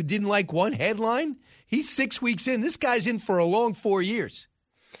because you didn't like one headline? He's 6 weeks in. This guy's in for a long 4 years.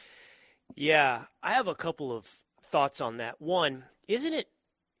 Yeah, I have a couple of thoughts on that. One,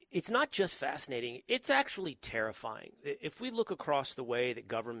 it's not just fascinating, it's actually terrifying. If we look across the way that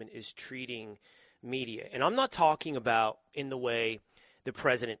government is treating media, and I'm not talking about in the way that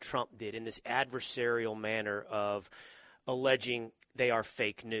President Trump did, in this adversarial manner of alleging they are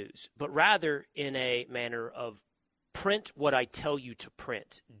fake news, but rather in a manner of print what I tell you to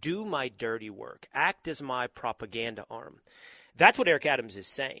print, do my dirty work, act as my propaganda arm. That's what Eric Adams is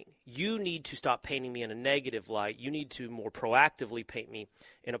saying. You need to stop painting me in a negative light. You need to more proactively paint me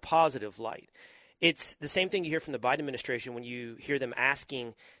in a positive light. It's the same thing you hear from the Biden administration when you hear them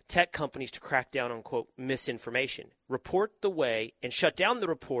asking tech companies to crack down on, quote, misinformation. Report the way and shut down the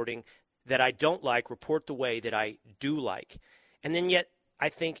reporting that I don't like, report the way that I do like. And then yet, I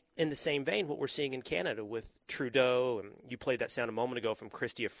think in the same vein, what we're seeing in Canada with Trudeau, and you played that sound a moment ago from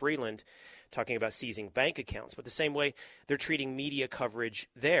Chrystia Freeland talking about seizing bank accounts, but the same way they're treating media coverage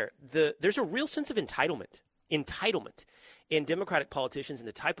there. There's a real sense of entitlement in Democratic politicians and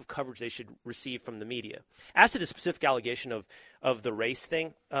the type of coverage they should receive from the media. As to the specific allegation of the race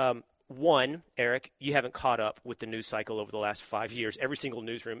thing, one, Eric, you haven't caught up with the news cycle over the last 5 years. Every single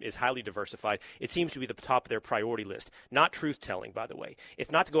newsroom is highly diversified. It seems to be the top of their priority list. Not truth-telling, by the way.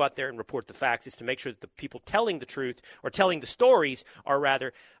 It's not to go out there and report the facts. It's to make sure that the people telling the truth or telling the stories are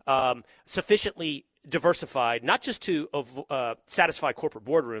rather sufficiently diversified, not just to satisfy corporate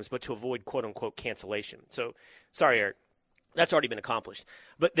boardrooms, but to avoid quote-unquote cancellation. So, sorry, Eric. That's already been accomplished.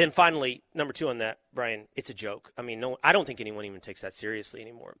 But then finally, number 2 on that, Brian, it's a joke. I mean, no, I don't think anyone even takes that seriously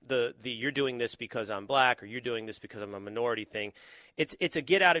anymore. The you're doing this because I'm black or you're doing this because I'm a minority thing. It's a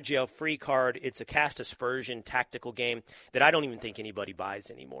get-out-of-jail-free card. It's a cast aspersion tactical game that I don't even think anybody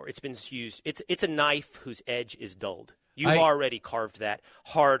buys anymore. It's been used. It's a knife whose edge is dulled. You've already carved that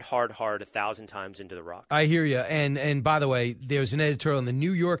hard 1,000 times into the rock. I hear you. And by the way, there's an editorial in the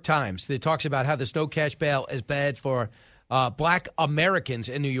New York Times that talks about how this no cash bail is bad for black Americans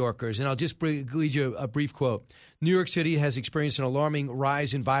and New Yorkers. And I'll just read you a brief quote. New York City has experienced an alarming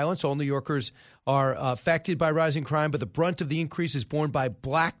rise in violence. All New Yorkers are affected by rising crime, but the brunt of the increase is borne by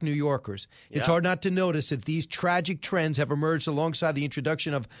black New Yorkers. Yeah. It's hard not to notice that these tragic trends have emerged alongside the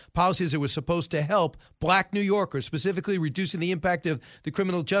introduction of policies that were supposed to help black New Yorkers, specifically reducing the impact of the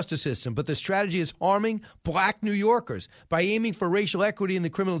criminal justice system. But the strategy is harming black New Yorkers. By aiming for racial equity in the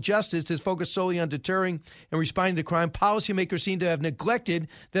criminal justice that's focused solely on deterring and responding to crime, policymakers seem to have neglected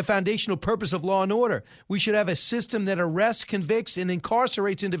the foundational purpose of law and order. We should have a system that arrests, convicts, and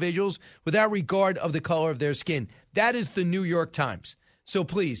incarcerates individuals without regard of the color of their skin. That is the New York Times. So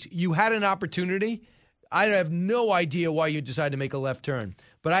please, you had an opportunity. I have no idea why you decided to make a left turn,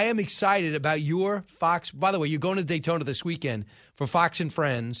 but I am excited about your Fox. By the way, you're going to Daytona this weekend for Fox and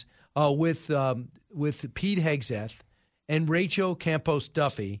Friends with Pete Hegseth and Rachel Campos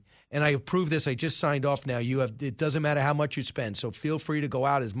Duffy. And I approve this. I just signed off now. It doesn't matter how much you spend, so feel free to go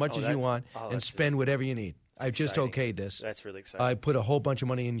out as much as you want and spend whatever you need. I've just okayed this. That's really exciting. I put a whole bunch of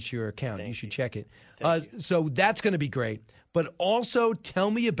money into your account. Thank you should you. check it. Thank you. So that's going to be great. But also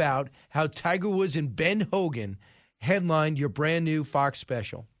tell me about how Tiger Woods and Ben Hogan headlined your brand new Fox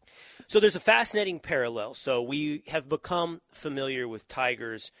special. So there's a fascinating parallel. So we have become familiar with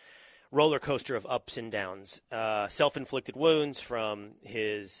Tiger's roller coaster of ups and downs, self-inflicted wounds from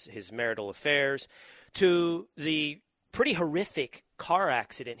his marital affairs to the pretty horrific car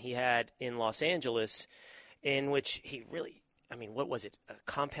accident he had in Los Angeles, in which he really, what was it? A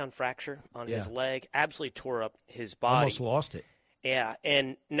compound fracture on his leg, absolutely tore up his body. Almost lost it. Yeah,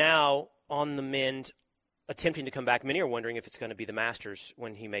 and now on the mend, attempting to come back. Many are wondering if it's going to be the Masters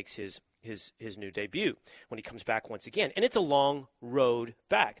when he makes his new debut, when he comes back once again. And it's a long road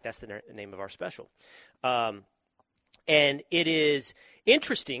back. That's the name of our special. And it is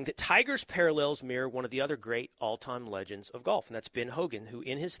interesting that Tiger's parallels mirror one of the other great all-time legends of golf, and that's Ben Hogan, who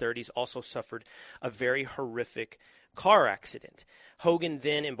in his 30s also suffered a very horrific car accident. Hogan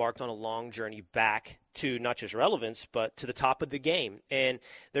then embarked on a long journey back to not just relevance, but to the top of the game. And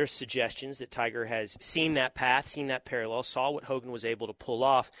there's suggestions that Tiger has seen that path, seen that parallel, saw what Hogan was able to pull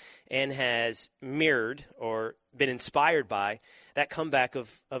off, and has mirrored or been inspired by that comeback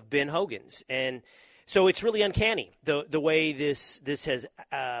of Ben Hogan's. And so it's really uncanny, the way this has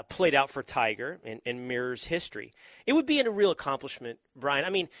played out for Tiger and mirrors history. It would be a real accomplishment,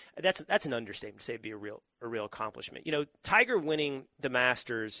 Brian. That's an understatement to say it'd be a real accomplishment. Tiger winning the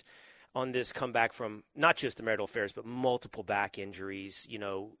Masters on this comeback from not just the marital affairs, but multiple back injuries.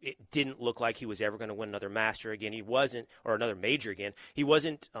 It didn't look like he was ever going to win another Master again. He wasn't, or another major again. He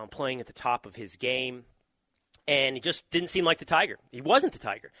wasn't playing at the top of his game. And he just didn't seem like the Tiger. He wasn't the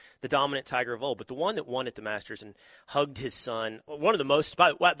Tiger, the dominant Tiger of old, but the one that won at the Masters and hugged his son. One of the most,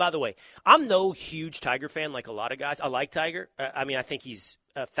 by the way, I'm no huge Tiger fan like a lot of guys. I like Tiger. I think he's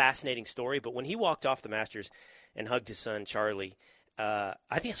a fascinating story, but when he walked off the Masters and hugged his son, Charlie, I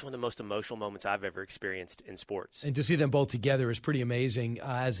think it's one of the most emotional moments I've ever experienced in sports. And to see them both together is pretty amazing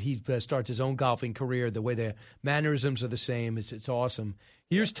as he starts his own golfing career. The way their mannerisms are the same. It's awesome.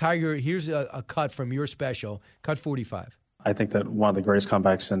 Here's Tiger. Here's a cut from your special, cut 45. I think that one of the greatest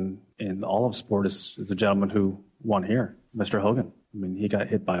comebacks in all of sport is the gentleman who won here, Mr. Hogan. He got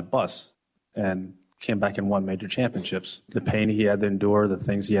hit by a bus and came back and won major championships. The pain he had to endure, the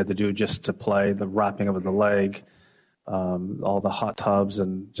things he had to do just to play, the wrapping of the leg, all the hot tubs,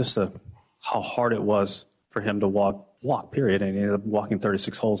 and just how hard it was for him to walk, period. And he ended up walking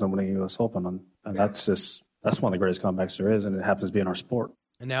 36 holes and winning the U.S. Open. And that's one of the greatest comebacks there is, and it happens to be in our sport.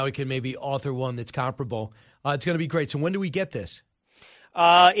 And now we can maybe author one that's comparable. It's going to be great. So when do we get this?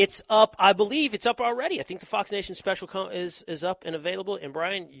 It's up. I believe it's up already. I think the Fox Nation special is up and available. And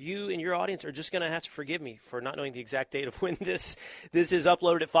Brian, you and your audience are just going to have to forgive me for not knowing the exact date of when this is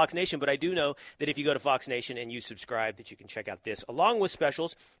uploaded at Fox Nation. But I do know that if you go to Fox Nation and you subscribe, that you can check out this along with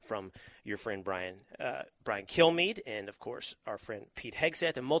specials from your friend Brian Kilmeade and of course our friend Pete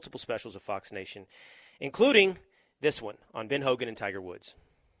Hegseth, and multiple specials of Fox Nation, including this one on Ben Hogan and Tiger Woods.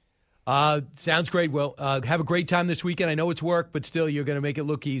 Sounds great, Will. Have a great time this weekend. I know it's work, but still, you're going to make it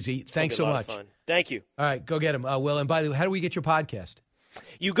look easy. Thanks so much. Fun. Thank you. All right, go get him, Will. And by the way, how do we get your podcast?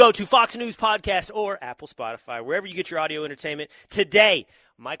 You go to Fox News Podcast or Apple, Spotify, wherever you get your audio entertainment. Today,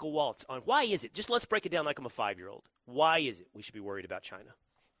 Michael Waltz on why is it, just let's break it down like I'm a 5-year-old. Why is it we should be worried about China?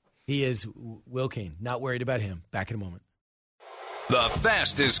 He is Will Cain, not worried about him. Back in a moment. The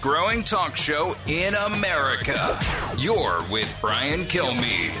fastest growing talk show in America. You're with Brian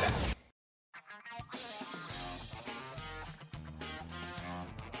Kilmeade.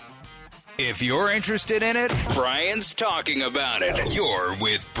 If you're interested in it, Brian's talking about it. You're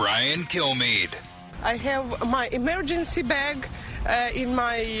with Brian Kilmeade. I have my emergency bag in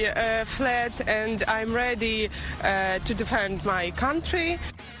my flat, and I'm ready to defend my country.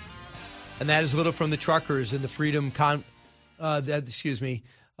 And that is a little from the truckers and the Freedom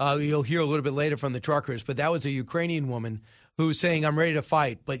you'll hear a little bit later from the truckers, but that was a Ukrainian woman who was saying, I'm ready to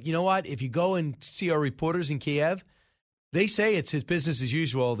fight. But you know what? If you go and see our reporters in Kiev, they say it's business as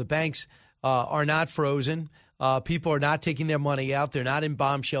usual. The banks are not frozen. People are not taking their money out. They're not in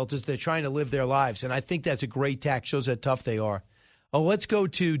bomb shelters. They're trying to live their lives. And I think that's a great tack. Shows how tough they are. Let's go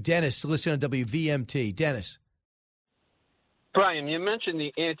to Dennis to listen on WVMT. Dennis. Brian, you mentioned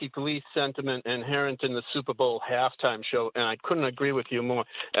the anti-police sentiment inherent in the Super Bowl halftime show, and I couldn't agree with you more.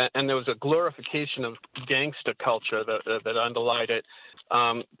 And there was a glorification of gangster culture that underlied it.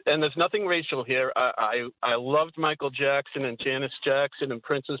 And there's nothing racial here. I loved Michael Jackson and Janis Jackson and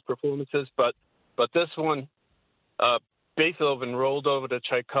Prince's performances, but this one, Beethoven rolled over to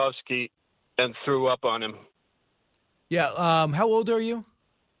Tchaikovsky and threw up on him. Yeah. How old are you,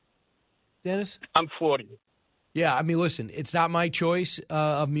 Dennis? I'm 40. Yeah, I mean, listen, it's not my choice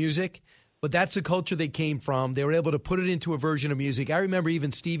of music, but that's the culture they came from. They were able to put it into a version of music. I remember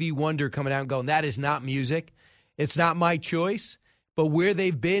even Stevie Wonder coming out and going, that is not music. It's not my choice. But where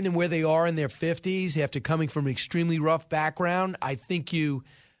they've been and where they are in their 50s, after coming from an extremely rough background, I think you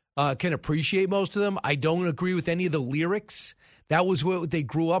can appreciate most of them. I don't agree with any of the lyrics. That was what they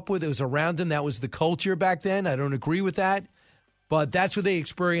grew up with. It was around them. That was the culture back then. I don't agree with that. But that's what they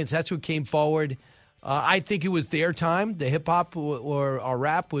experienced. That's what came forward. I think it was their time. The hip-hop or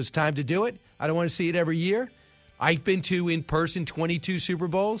rap was time to do it. I don't want to see it every year. I've been to, in person, 22 Super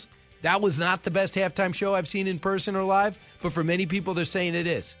Bowls. That was not the best halftime show I've seen in person or live, but for many people, they're saying it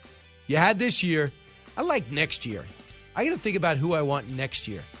is. You had this year. I like next year. I got to think about who I want next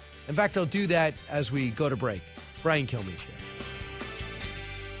year. In fact, I'll do that as we go to break. Brian Kilmeade here.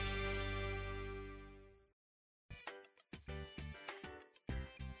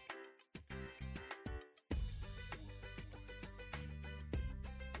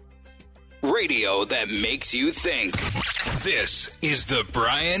 Radio that makes you think. This is the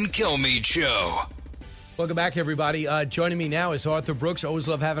Brian Kilmeade Show. Welcome back, everybody. Joining me now is Arthur Brooks. Always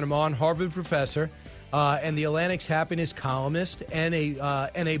love having him on. Harvard professor and the Atlantic's happiness columnist and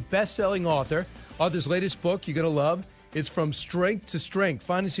a best-selling author. Arthur's latest book you're going to love. It's From Strength to Strength,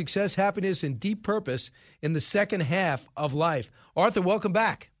 Finding Success, Happiness, and Deep Purpose in the Second Half of Life. Arthur, welcome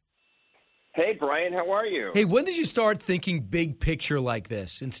back. Hey, Brian, how are you? Hey, when did you start thinking big picture like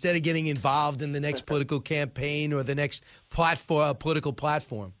this instead of getting involved in the next political campaign or the next political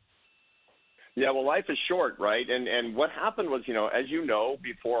platform? Yeah, well, life is short, right? And what happened was, as you know,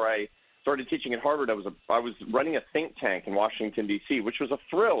 before I started teaching at Harvard, I was running a think tank in Washington, D.C., which was a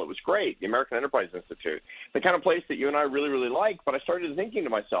thrill. It was great, the American Enterprise Institute, the kind of place that you and I really, really like. But I started thinking to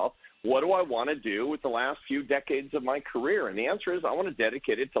myself, what do I want to do with the last few decades of my career? And the answer is I want to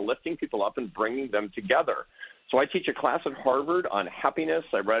dedicate it to lifting people up and bringing them together. So I teach a class at Harvard on happiness.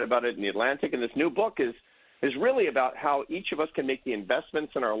 I write about it in The Atlantic. And this new book is really about how each of us can make the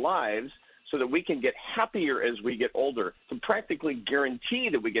investments in our lives so that we can get happier as we get older, to practically guarantee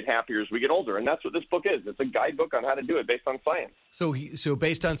that we get happier as we get older. And that's what this book is. It's a guidebook on how to do it based on science. So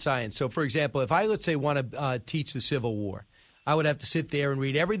based on science. So, for example, if I, let's say, want to teach the Civil War, I would have to sit there and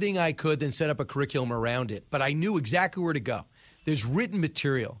read everything I could, then set up a curriculum around it. But I knew exactly where to go. There's written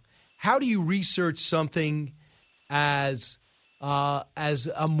material. How do you research something as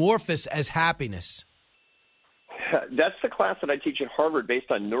amorphous as happiness? That's the class that I teach at Harvard based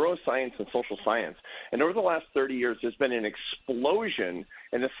on neuroscience and social science. And over the last 30 years, there's been an explosion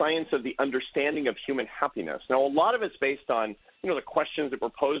in the science of the understanding of human happiness. Now, a lot of it's based on, the questions that were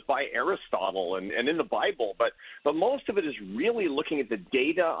posed by Aristotle and in the Bible, but most of it is really looking at the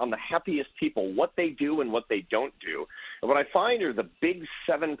data on the happiest people, what they do and what they don't do. And what I find are the big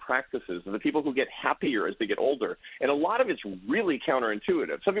 7 practices of the people who get happier as they get older. And a lot of it's really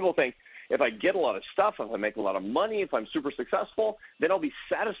counterintuitive. Some people think, if I get a lot of stuff, if I make a lot of money, if I'm super successful, then I'll be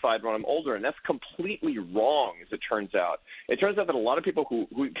satisfied when I'm older. And that's completely wrong, as it turns out. It turns out that a lot of people who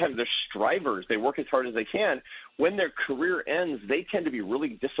kind of, they're strivers, they work as hard as they can. when their career ends, they tend to be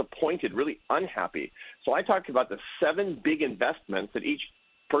really disappointed, really unhappy. So I talked about the 7 big investments that each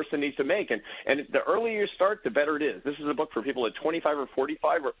person needs to make. And the earlier you start, the better it is. This is a book for people at 25 or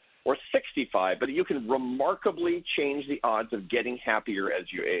 45 or 65, but you can remarkably change the odds of getting happier as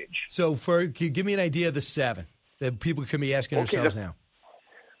you age. So can you give me an idea of the 7 that people can be asking themselves now?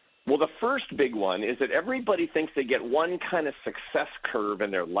 Well, the first big one is that everybody thinks they get one kind of success curve in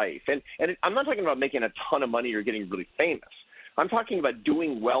their life. And I'm not talking about making a ton of money or getting really famous. I'm talking about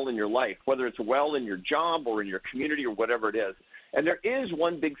doing well in your life, whether it's well in your job or in your community or whatever it is. And there is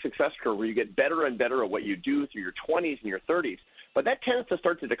one big success curve where you get better and better at what you do through your 20s and your 30s. But that tends to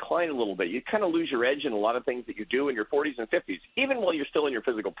start to decline a little bit. You kind of lose your edge in a lot of things that you do in your 40s and 50s, even while you're still in your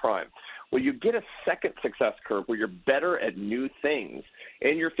physical prime. Well, you get a second success curve where you're better at new things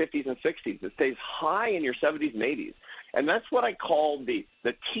in your 50s and 60s. It stays high in your 70s and 80s. And that's what I call the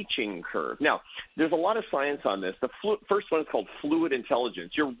teaching curve. Now, there's a lot of science on this. The first one is called fluid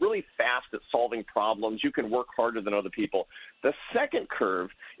intelligence. You're really fast at solving problems. You can work harder than other people. The second curve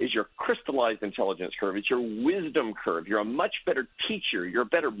is your crystallized intelligence curve. It's your wisdom curve. You're a much better teacher. You're a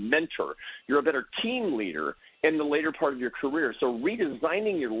better mentor. You're a better team leader in the later part of your career. So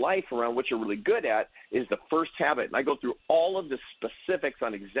redesigning your life around what you're really good at is the first habit. And I go through all of the specifics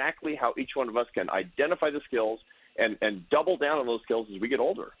on exactly how each one of us can identify the skills and double down on those skills as we get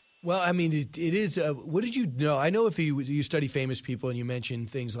older. Well, I mean, it is. What did you know? I know if you study famous people and you mention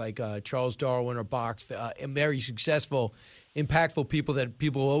things like Charles Darwin or Bach, very successful, impactful people that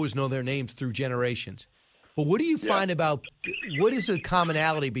people always know their names through generations. But what do you find about what is the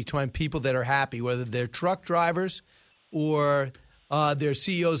commonality between people that are happy, whether they're truck drivers or they're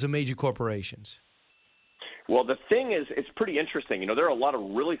CEOs of major corporations? Well, the thing is, it's pretty interesting. There are a lot of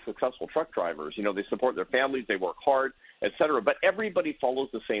really successful truck drivers. They support their families, they work hard, et cetera. But everybody follows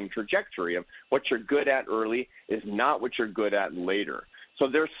the same trajectory of what you're good at early is not what you're good at later. So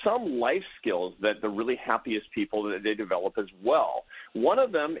there's some life skills that the really happiest people that they develop as well. One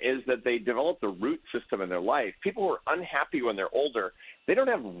of them is that they develop the root system in their life. People who are unhappy when they're older, they don't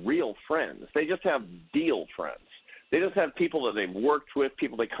have real friends. They just have deal friends. They just have people that they've worked with,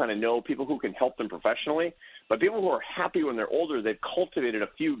 people they kind of know, people who can help them professionally. But people who are happy when they're older, they've cultivated a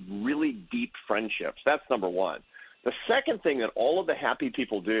few really deep friendships. That's number one. The second thing that all of the happy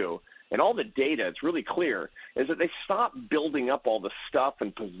people do, and all the data, it's really clear, is that they stop building up all the stuff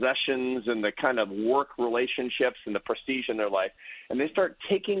and possessions and the kind of work relationships and the prestige in their life, and they start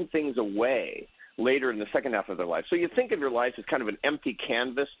taking things away later in the second half of their life. So you think of your life as kind of an empty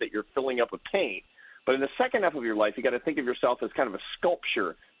canvas that you're filling up with paint. But in the second half of your life, you got to think of yourself as kind of a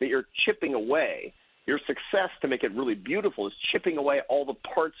sculpture that you're chipping away. Your success to make it really beautiful is chipping away all the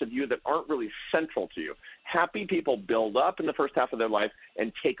parts of you that aren't really central to you. Happy people build up in the first half of their life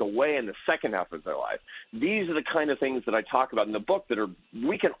and take away in the second half of their life. These are the kind of things that I talk about in the book that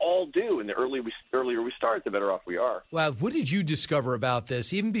we can all do, and the earlier we start, the better off we are. Well, what did you discover about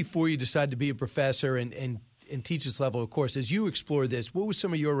this, even before you decided to be a professor and teach this level of course? As you explore this, what were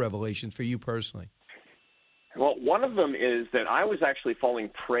some of your revelations for you personally? Well, one of them is that I was actually falling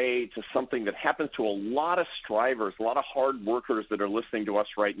prey to something that happens to a lot of strivers, a lot of hard workers that are listening to us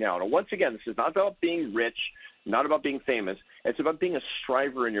right now. Now, once again, this is not about being rich, not about being famous. It's about being a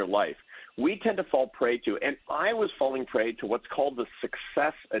striver in your life. We tend to fall prey to, and I was falling prey to what's called the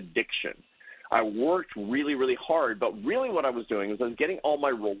success addiction. I worked really, really hard, but really what I was doing was I was getting all my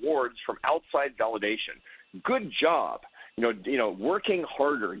rewards from outside validation. Good job. Working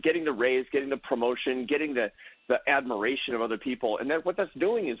harder, getting the raise, getting the promotion, getting the admiration of other people. And what that's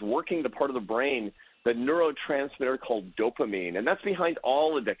doing is working the part of the brain, the neurotransmitter called dopamine. And that's behind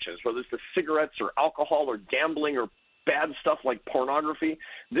all addictions, whether it's the cigarettes or alcohol or gambling or bad stuff like pornography.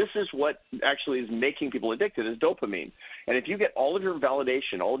 This is what actually is making people addicted, is dopamine. And if you get all of your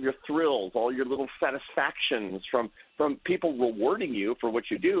validation, all of your thrills, all your little satisfactions from people rewarding you for what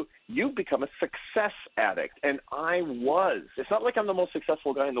you do, you become a success addict. And I was. It's not like I'm the most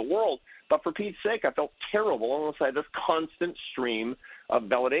successful guy in the world, but for Pete's sake, I felt terrible unless I had this constant stream of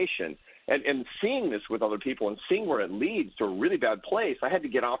validation. And seeing this with other people and seeing where it leads to a really bad place, I had to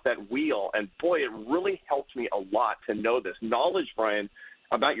get off that wheel. And, boy, it really helped me a lot to know this. Knowledge, Brian,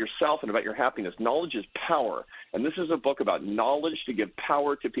 about yourself and about your happiness. Knowledge is power. And this is a book about knowledge to give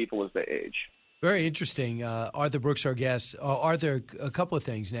power to people as they age. Very interesting. Arthur Brooks, our guest. Arthur, a couple of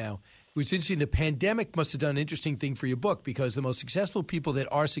things now. It was interesting. The pandemic must have done an interesting thing for your book because the most successful people that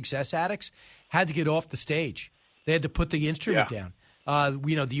are success addicts had to get off the stage. They had to put the instrument down.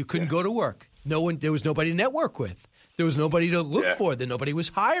 You couldn't go to work. There was nobody to network with. There was nobody to look for. That nobody was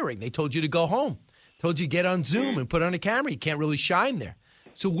hiring. They told you to go home. Told you to get on Zoom and put on a camera. You can't really shine there.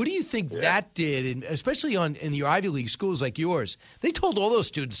 So what do you think that did, and especially in your Ivy League schools like yours? They told all those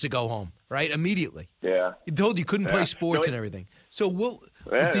students to go home, right, immediately. Yeah. They told you couldn't play sports and everything. So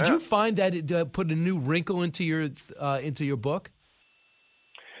did you find that it put a new wrinkle into your book?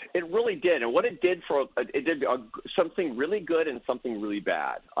 It really did, and what it did something really good and something really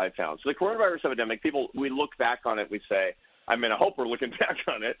bad, I found. So the coronavirus epidemic, we look back on it, we say, I hope we're looking back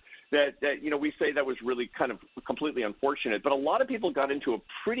on it, that we say that was really kind of completely unfortunate. But a lot of people got into a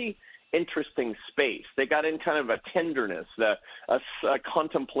pretty interesting space. They got in kind of a tenderness, a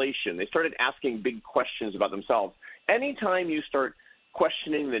contemplation. They started asking big questions about themselves. Anytime you start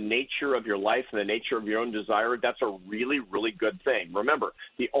questioning the nature of your life and the nature of your own desire, that's a really, really good thing. Remember,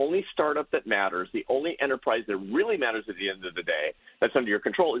 the only startup that matters, the only enterprise that really matters at the end of the day that's under your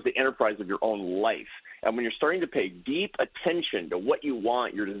control is the enterprise of your own life. And when you're starting to pay deep attention to what you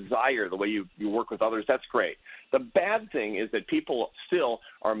want, your desire, the way you work with others, that's great. The bad thing is that people still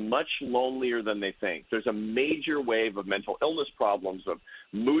are much lonelier than they think. There's a major wave of mental illness problems, of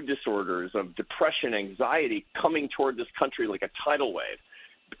mood disorders, of depression, anxiety coming toward this country like a tidal wave.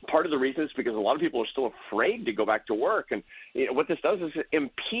 Part of the reason is because a lot of people are still afraid to go back to work. And what this does is it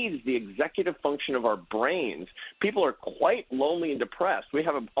impedes the executive function of our brains. People are quite lonely and depressed. We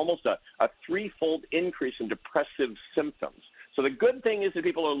have almost a threefold increase in depressive symptoms. So the good thing is that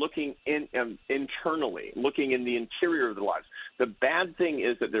people are looking internally, looking in the interior of their lives. The bad thing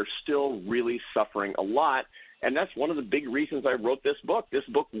is that they're still really suffering a lot, and that's one of the big reasons I wrote this book. This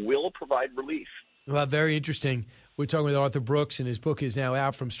book will provide relief. Well, very interesting. We're talking with Arthur Brooks, and his book is now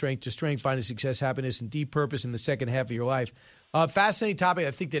out, From Strength to Strength, Finding Success, Happiness, and Deep Purpose in the Second Half of Your Life. Fascinating topic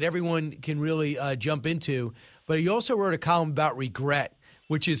I think that everyone can really jump into. But you also wrote a column about regret,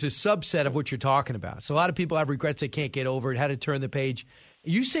 which is a subset of what you're talking about. So a lot of people have regrets they can't get over it, how to turn the page.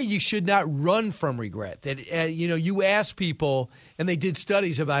 You say you should not run from regret, that you ask people, and they did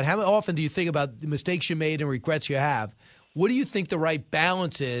studies about how often do you think about the mistakes you made and regrets you have. What do you think the right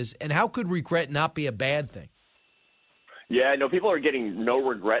balance is, and how could regret not be a bad thing? Yeah, no, people are getting no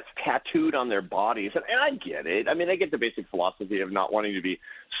regrets tattooed on their bodies, and I get it. I get the basic philosophy of not wanting to be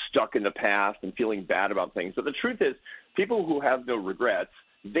stuck in the past and feeling bad about things. But the truth is, people who have no regrets,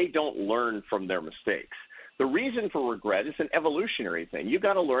 they don't learn from their mistakes. The reason for regret is an evolutionary thing. You've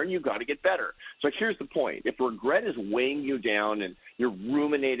got to learn. You've got to get better. So here's the point. If regret is weighing you down and you're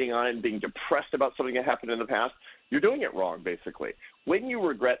ruminating on it and being depressed about something that happened in the past, you're doing it wrong, basically. When you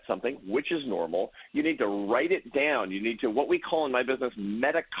regret something, which is normal, you need to write it down. You need to, what we call in my business,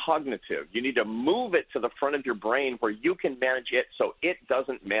 metacognitive. You need to move it to the front of your brain where you can manage it so it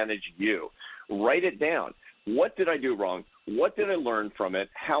doesn't manage you. Write it down. What did I do wrong? What did I learn from it?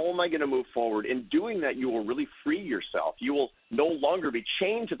 How am I going to move forward? In doing that, you will really free yourself. You will no longer be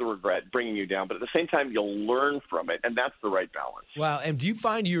chained to the regret bringing you down, but at the same time, you'll learn from it, and that's the right balance. Wow. And do you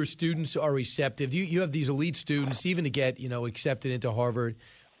find your students are receptive? You have these elite students, even to get accepted into Harvard.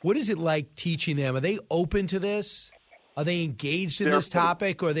 What is it like teaching them? Are they open to this? Are they engaged in this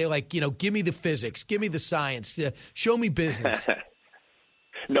topic? Or are they like, give me the physics, give me the science, show me business?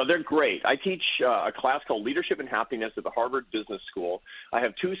 No, they're great. I teach a class called Leadership and Happiness at the Harvard Business School. I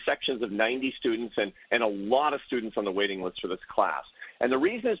have 2 sections of 90 students and a lot of students on the waiting list for this class. And the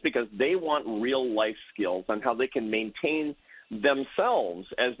reason is because they want real life skills on how they can maintain themselves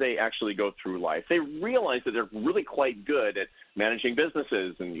as they actually go through life. They realize that they're really quite good at managing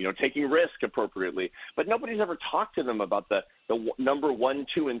businesses and, taking risk appropriately, but nobody's ever talked to them about the number 1,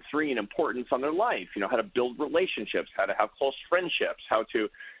 2, and 3 in importance on their life. How to build relationships, how to have close friendships, how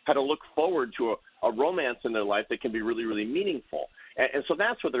to look forward to a romance in their life that can be really, really meaningful. And so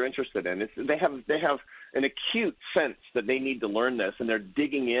that's what they're interested in. They have an acute sense that they need to learn this, and they're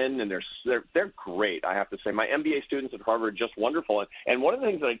digging in, and they're great, I have to say. My MBA students at Harvard are just wonderful. And one of the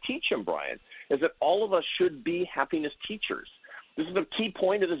things that I teach them, Brian, is that all of us should be happiness teachers. This is the key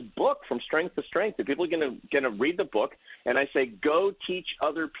point of this book, From Strength to Strength. That people are going to read the book, and I say, go teach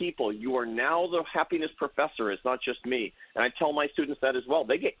other people. You are now the happiness professor. It's not just me. And I tell my students that as well.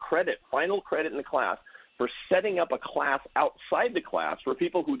 They get credit, final credit in the class, for setting up a class outside the class for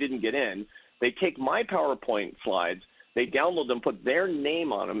people who didn't get in. They take my PowerPoint slides, they download them, put their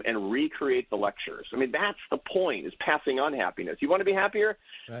name on them, and recreate the lectures. That's the point, is passing on happiness. You want to be happier?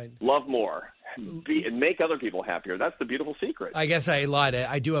 Right. Love more. And make other people happier. That's the beautiful secret. I guess I lied.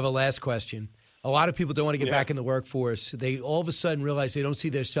 I do have a last question. A lot of people don't want to get back in the workforce. They all of a sudden realize they don't see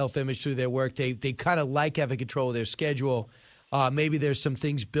their self-image through their work. They kind of like having control of their schedule. Maybe there's some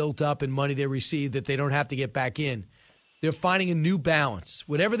things built up in money they receive that they don't have to get back in. They're finding a new balance.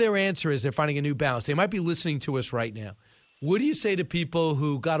 Whatever their answer is, they're finding a new balance. They might be listening to us right now. What do you say to people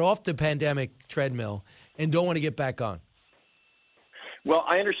who got off the pandemic treadmill and don't want to get back on? Well,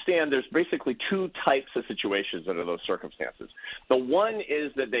 I understand there's basically two types of situations under those circumstances. The one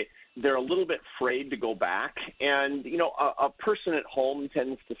is that they're a little bit afraid to go back. And, you know, a person at home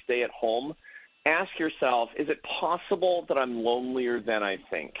tends to stay at home. Ask yourself, is it possible that I'm lonelier than I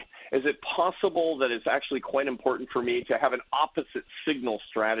think? Is it possible that it's actually quite important for me to have an opposite signal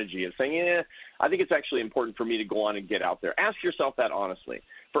strategy of saying, I think it's actually important for me to go on and get out there? Ask yourself that honestly.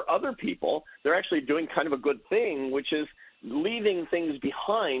 For other people, they're actually doing kind of a good thing, which is leaving things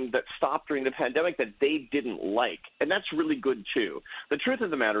behind that stopped during the pandemic that they didn't like. And that's really good too. The truth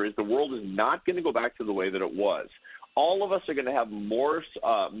of the matter is the world is not going to go back to the way that it was. All of us are going to have more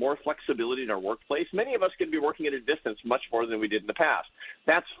flexibility in our workplace. Many of us are going to be working at a distance much more than we did in the past.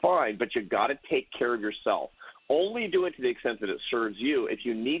 That's fine, but you've got to take care of yourself. Only do it to the extent that it serves you. If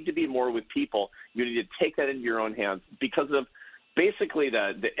you need to be more with people, you need to take that into your own hands because of basically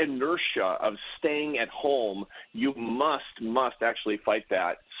the inertia of staying at home. You must actually fight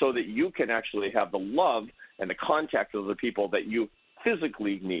that so that you can actually have the love and the contact of the people that you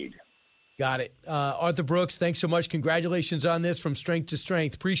physically need. Got it. Arthur Brooks, thanks so much. Congratulations on this, from strength to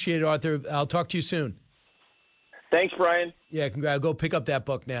strength. Appreciate it, Arthur. I'll talk to you soon. Thanks, Brian. Yeah, go pick up that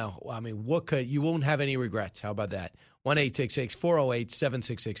book now. I mean, you won't have any regrets. How about that?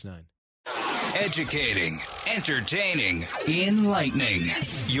 1-866-408-7669. Educating, entertaining, enlightening.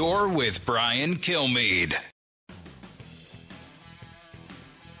 You're with Brian Kilmeade.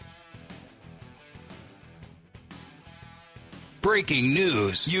 Breaking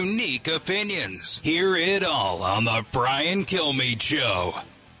news, unique opinions. Hear it all on the Brian Kilmeade Show.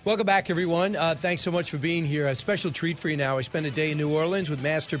 Welcome back, everyone. Thanks so much for being here. A special treat for you now. I spent a day in New Orleans with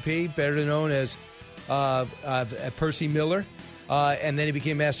Master P, better known as Percy Miller. And then he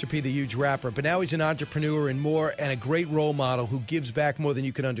became Master P, the huge rapper. But now he's an entrepreneur and more, and a great role model who gives back more than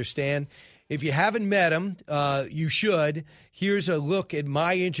you can understand. If you haven't met him, you should. Here's a look at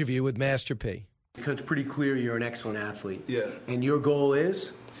my interview with Master P. It's pretty clear you're an excellent athlete. Yeah. And your goal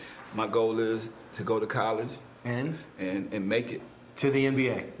is? My goal is to go to college. And make it. To the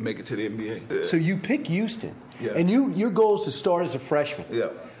NBA? Make it to the NBA. Yeah. So you pick Houston. Yeah. And your goal is to start as a freshman.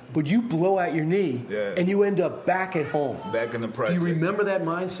 Yeah. But you blow out your knee, and you end up back at home. Back in the project. Do you remember that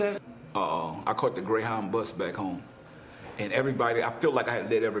mindset? I caught the Greyhound bus back home. And everybody, I feel like I had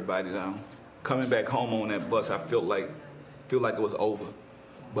let everybody down. Coming back home on that bus, I feel like it was over.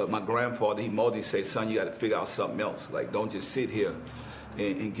 But my grandfather, he said, son, you got to figure out something else. Like, don't just sit here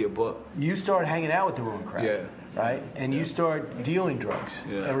and give up. You start hanging out with the wrong crowd, right? And you start dealing drugs,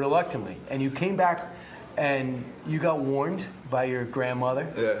 reluctantly. And you came back and you got warned by your grandmother.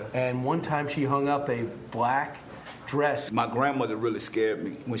 Yeah. And one time she hung up a black dress. My grandmother really scared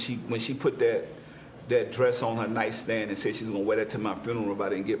me. When she put that dress on her nightstand and said she was going to wear that to my funeral if I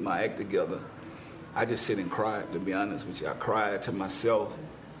didn't get my act together, I just sit and cried, to be honest with you. I cried to myself.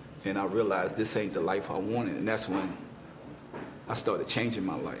 And I realized this ain't the life I wanted. And that's when I started changing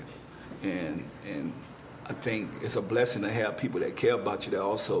my life. And I think it's a blessing to have people that care about you that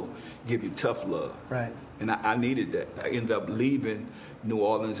also give you tough love. Right. And I needed that. I ended up leaving New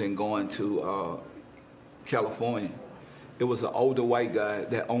Orleans and going to California. It was an older white guy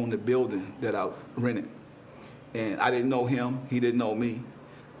that owned the building that I rented. And I didn't know him. He didn't know me.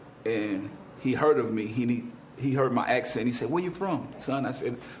 And he heard of me. He heard my accent. He said, where you from, son? I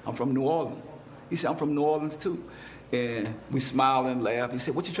said, I'm from New Orleans. He said, I'm from New Orleans, too. And we smiled and laughed. He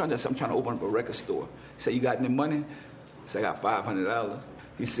said, what you trying to do? I said, I'm trying to open up a record store. He said, you got any money? I said, I got $500.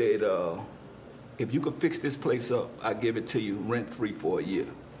 He said, if you could fix this place up, I'll give it to you rent-free for a year.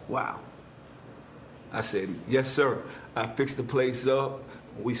 Wow. I said, yes, sir. I fixed the place up.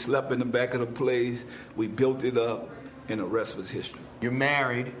 We slept in the back of the place. We built it up, and the rest was history. You're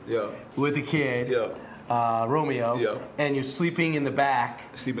married. Yeah. With a kid. Yeah. Romeo, and you're sleeping in the back.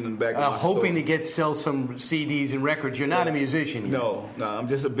 Sleeping in the back of my hoping store. to sell some CDs and records. You're not a musician yet. No, I'm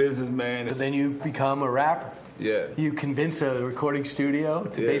just a businessman. So then you become a rapper. Yeah. You convince a recording studio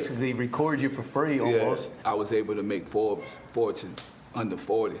to basically record you for free almost. I was able to make Forbes fortune under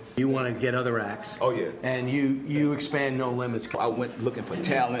 40. You want to get other acts. Oh, yeah. And you expand No Limits. I went looking for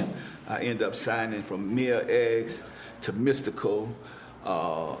talent. I ended up signing from Mia X to Mystical.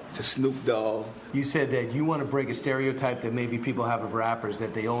 To Snoop Dogg. You said that you want to break a stereotype that maybe people have of rappers,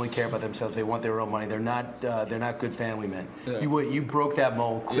 that they only care about themselves, they want their own money, they're not good family men. Yeah. You broke that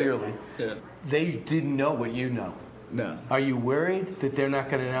mold clearly. Yeah. They didn't know what you know. No. Are you worried that they're not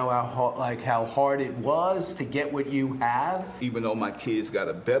going to know how hard it was to get what you have? Even though my kids got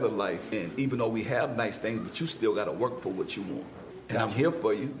a better life, and even though we have nice things, but you still got to work for what you want. And I'm here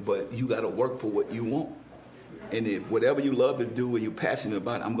for you, but you got to work for what you want. And if whatever you love to do and you're passionate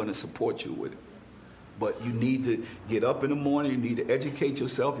about, I'm going to support you with it. But you need to get up in the morning. You need to educate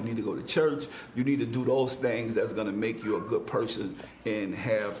yourself. You need to go to church. You need to do those things that's going to make you a good person and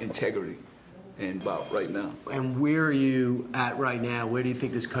have integrity. And about right now. And where are you at right now? Where do you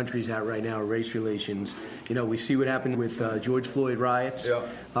think this country's at right now, race relations? You know, we see what happened with George Floyd riots.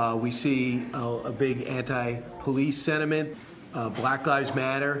 Yeah. We see a big anti-police sentiment. Black Lives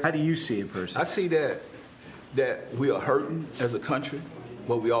Matter. How do you see it personally? I see that we are hurting as a country,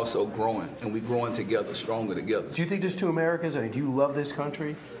 but we also growing, and we're growing together, stronger together. Do you think there's two Americas? I mean, do you love this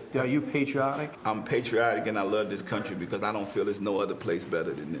country? Are you patriotic? I'm patriotic, and I love this country because I don't feel there's no other place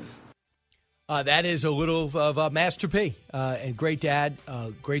better than this. That is a little of Master P. And great dad,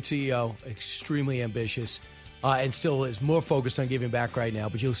 great CEO, extremely ambitious, and still is more focused on giving back right now.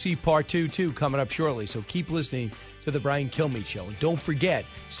 But you'll see part two, too, coming up shortly. So keep listening to the Brian Kilmeade Show. And don't forget,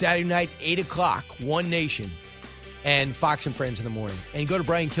 Saturday night, 8 o'clock, One Nation and Fox and Friends in the morning. And go to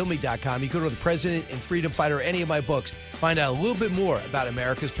BrianKilmeade.com. You go to The President and Freedom Fighter, or any of my books. Find out a little bit more about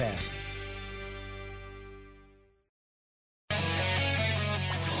America's past.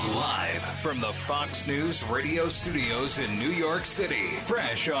 Live from the Fox News radio studios in New York City,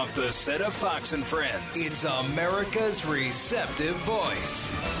 fresh off the set of Fox and Friends, it's America's receptive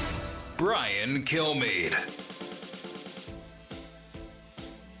voice, Brian Kilmeade.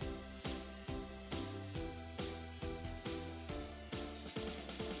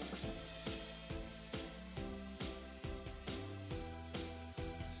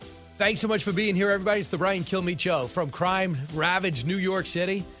 Thanks so much for being here, everybody. It's the Brian Kilmeade Show from crime-ravaged New York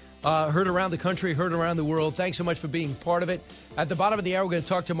City. Heard around the country, heard around the world. Thanks so much for being part of it. At the bottom of the hour, we're going to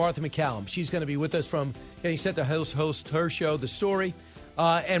talk to Martha MacCallum. She's going to be with us from getting set to host her show, The Story.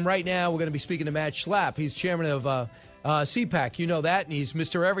 And right now, we're going to be speaking to Matt Schlapp. He's chairman of CPAC. You know that, and he's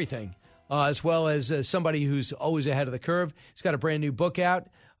Mr. Everything, as well as somebody who's always ahead of the curve. He's got a brand new book out.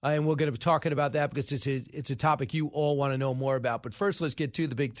 And we're going to be talking about that because it's a topic you all want to know more about. But first, let's get to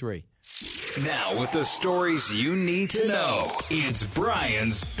the big three. Now, with the stories you need to know, it's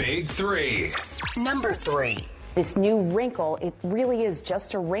Brian's Big Three. Number 3. This new wrinkle, it really is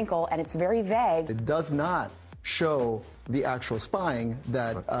just a wrinkle, and it's very vague. It does not show the actual spying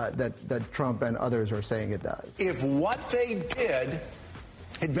that Trump and others are saying it does. If what they did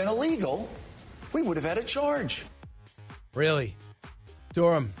had been illegal, we would have had a charge. Really?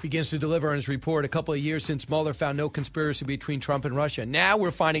 Durham begins to deliver on his report a couple of years since Mueller found no conspiracy between Trump and Russia. Now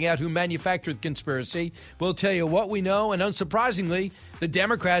we're finding out who manufactured the conspiracy. We'll tell you what we know, and unsurprisingly, the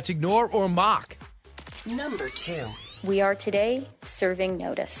Democrats ignore or mock. Number 2. We are today serving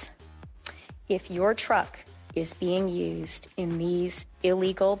notice. If your truck is being used in these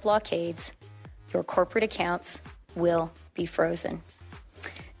illegal blockades, your corporate accounts will be frozen.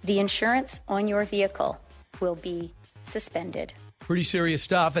 The insurance on your vehicle will be suspended. Pretty serious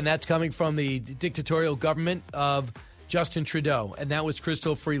stuff, and that's coming from the dictatorial government of Justin Trudeau, and that was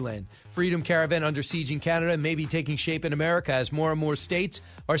Crystal Freeland. Freedom Caravan under siege in Canada may be taking shape in America as more and more states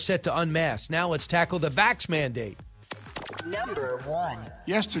are set to unmask. Now let's tackle the vax mandate. Number 1.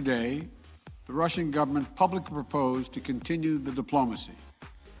 Yesterday, the Russian government publicly proposed to continue the diplomacy.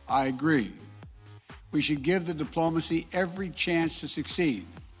 I agree. We should give the diplomacy every chance to succeed.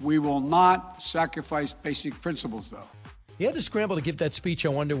 We will not sacrifice basic principles, though. He had to scramble to give that speech. I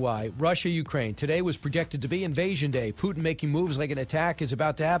wonder why. Russia, Ukraine. Today was projected to be Invasion Day. Putin making moves like an attack is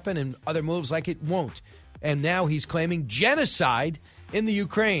about to happen and other moves like it won't. And now he's claiming genocide in the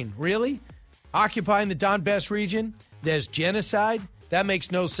Ukraine. Really? Occupying the Donbass region? There's genocide? That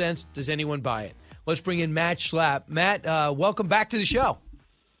makes no sense. Does anyone buy it? Let's bring in Matt Schlapp. Matt, welcome back to the show.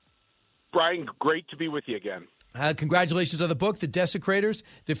 Brian, great to be with you again. Congratulations on the book, The Desecrators,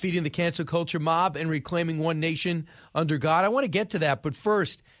 Defeating the Cancel Culture Mob and Reclaiming One Nation Under God. I want to get to that, but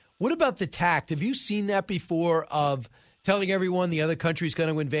first, what about the tact? Have you seen that before of telling everyone the other country's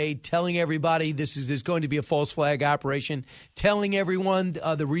going to invade, telling everybody this is going to be a false flag operation, telling everyone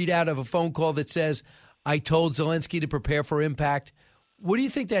the readout of a phone call that says, I told Zelensky to prepare for impact? What do you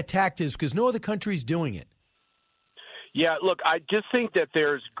think that tact is? Because no other country's doing it. Yeah, look, I just think that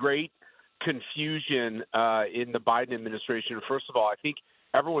there's great confusion in the Biden administration. First of all, I think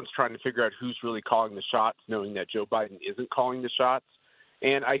everyone's trying to figure out who's really calling the shots, knowing that Joe Biden isn't calling the shots.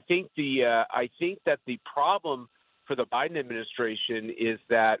 And I think that the problem for the Biden administration is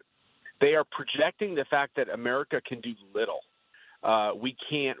that they are projecting the fact that America can do little. We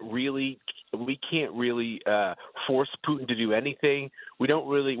can't really force Putin to do anything. We're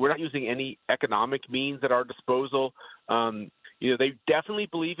not using any economic means at our disposal. They definitely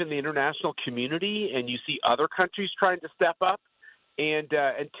believe in the international community, and you see other countries trying to step up. And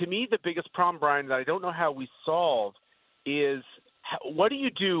to me, the biggest problem, Brian, that I don't know how we solve is what do you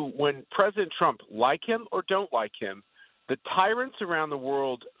do when President Trump, like him or don't like him, the tyrants around the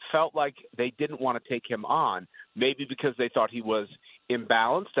world felt like they didn't want to take him on, maybe because they thought he was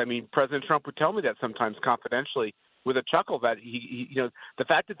imbalanced. I mean, President Trump would tell me that sometimes confidentially with a chuckle, that he the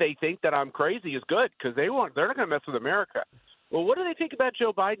fact that they think that I'm crazy is good because they're not going to mess with America. Well, what do they think about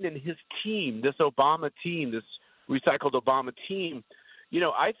Joe Biden and his team, this Obama team, this recycled Obama team?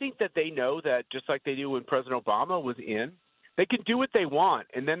 I think that they know that just like they do when President Obama was in, they can do what they want,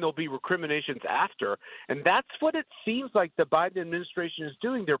 and then there'll be recriminations after. And that's what it seems like the Biden administration is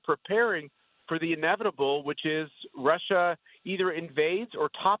doing. They're preparing for the inevitable, which is Russia either invades or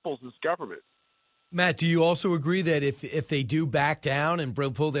topples this government. Matt, do you also agree that if they do back down and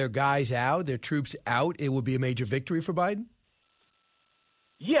pull their guys out, their troops out, it would be a major victory for Biden?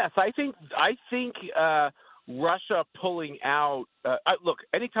 Yes, I think Russia pulling out look,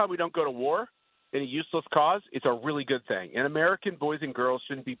 anytime we don't go to war in a useless cause, it's a really good thing. And American boys and girls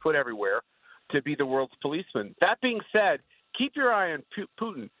shouldn't be put everywhere to be the world's policeman. That being said, keep your eye on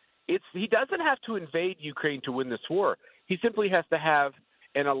Putin. He doesn't have to invade Ukraine to win this war. He simply has to have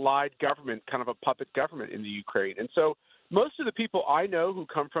an allied government, kind of a puppet government in the Ukraine. And so most of the people I know who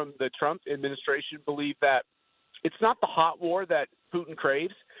come from the Trump administration believe that it's not the hot war that Putin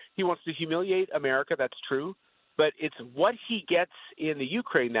craves. He wants to humiliate America. That's true. But it's what he gets in the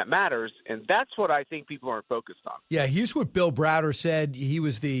Ukraine that matters, and that's what I think people aren't focused on. Yeah, here's what Bill Browder said. He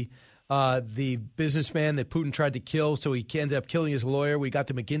was the businessman that Putin tried to kill, so he ended up killing his lawyer. We got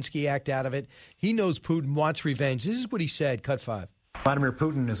the Magnitsky Act out of it. He knows Putin wants revenge. This is what he said, Cut 5. Vladimir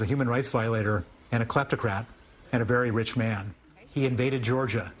Putin is a human rights violator and a kleptocrat and a very rich man. He invaded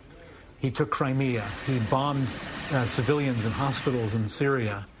Georgia. He took Crimea. He bombed civilians in hospitals in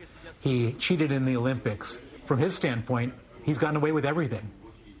Syria. He cheated in the Olympics. From his standpoint, he's gotten away with everything.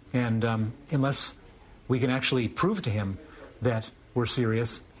 And unless we can actually prove to him that we're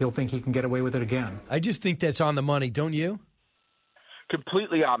serious, he'll think he can get away with it again. I just think that's on the money, don't you?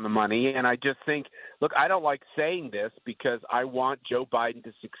 Completely on the money. And I just think, look, I don't like saying this because I want Joe Biden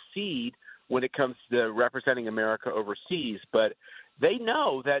to succeed when it comes to representing America overseas. But they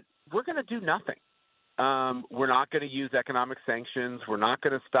know that we're going to do nothing. We're not going to use economic sanctions. We're not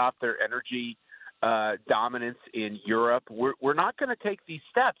going to stop their energy dominance in Europe. We're not going to take these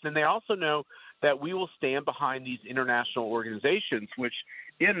steps. And they also know that we will stand behind these international organizations, which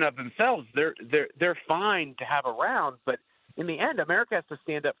in and of themselves, they're fine to have around. But in the end, America has to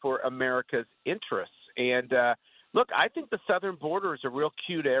stand up for America's interests. And look, I think the southern border is a real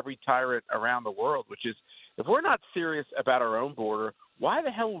cue to every tyrant around the world, which is if we're not serious about our own border, why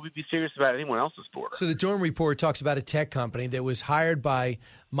the hell would we be serious about anyone else's border? So the Durham Report talks about a tech company that was hired by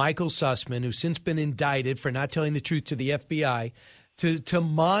Michael Sussman, who's since been indicted for not telling the truth to the FBI, to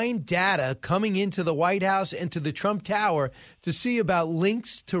mine data coming into the White House and to the Trump Tower to see about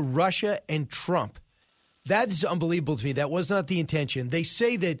links to Russia and Trump. That is unbelievable to me. That was not the intention. They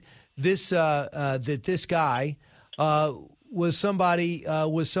say that this guy was somebody that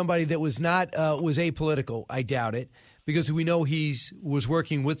was apolitical. I doubt it, because we know was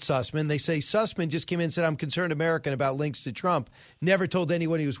working with Sussman. They say Sussman just came in and said, "I'm concerned American about links to Trump." Never told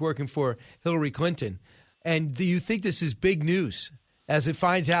anyone he was working for Hillary Clinton. And do you think this is big news as it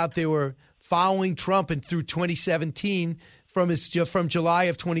finds out they were following Trump and through 2017 from July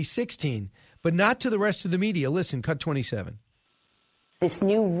of 2016, but not to the rest of the media? Listen, Cut 27. This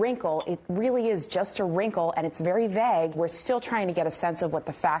new wrinkle, it really is just a wrinkle, and it's very vague. We're still trying to get a sense of what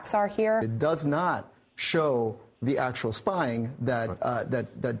the facts are here. It does not show the actual spying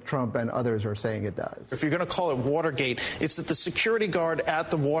that Trump and others are saying it does. If you're going to call it Watergate, it's that the security guard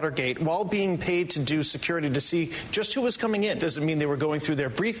at the Watergate, while being paid to do security to see just who was coming in, doesn't mean they were going through their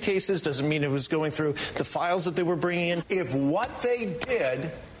briefcases, doesn't mean it was going through the files that they were bringing in. If what they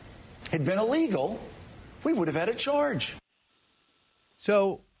did had been illegal, we would have had a charge.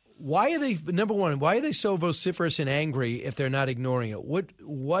 So why are they, number one, why are they so vociferous and angry if they're not ignoring it?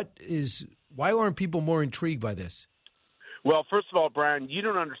 Why aren't people more intrigued by this? Well, first of all, Brian, you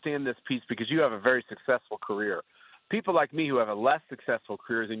don't understand this piece because you have a very successful career. People like me who have a less successful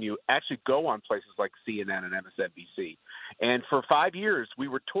career than you actually go on places like CNN and MSNBC. And for 5 years, we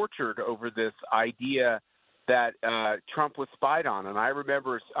were tortured over this idea that Trump was spied on. And I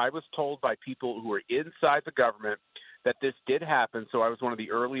remember I was told by people who were inside the government that this did happen. So I was one of the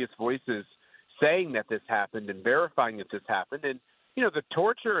earliest voices saying that this happened and verifying that this happened. And you know, the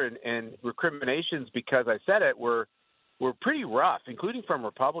torture and recriminations because I said it were pretty rough, including from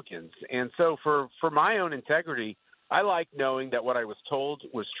Republicans. And so for my own integrity, I like knowing that what I was told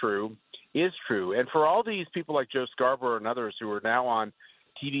was true is true. And for all these people like Joe Scarborough and others who are now on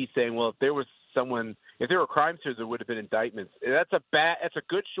TV saying, well, if if there were crimes here, there would have been indictments. That's a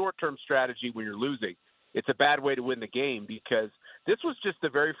good short-term strategy when you're losing. It's a bad way to win the game because this was just the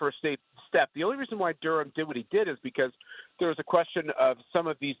very first step. The only reason why Durham did what he did is because there was a question of some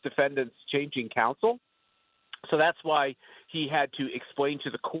of these defendants changing counsel. So that's why he had to explain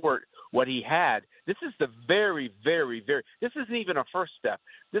to the court what he had. This is the very, very, very – this isn't even a first step.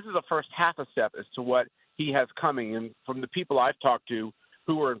 This is the first half a step as to what he has coming. And from the people I've talked to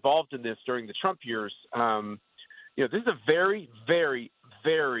who were involved in this during the Trump years, this is a very, very,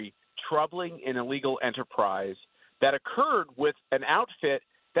 very troubling and illegal enterprise that occurred with an outfit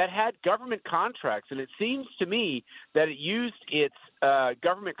that had government contracts. And it seems to me that it used its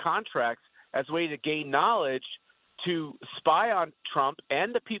government contracts as a way to gain knowledge to spy on Trump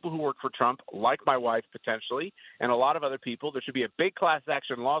and the people who work for Trump, like my wife potentially, and a lot of other people. There should be a big class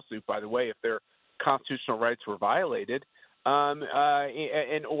action lawsuit, by the way, if their constitutional rights were violated,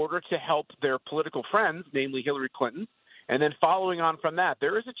 in order to help their political friends, namely Hillary Clinton. And then following on from that,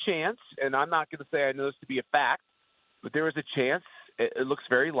 there is a chance, and I'm not going to say I know this to be a fact, but there is a chance, it looks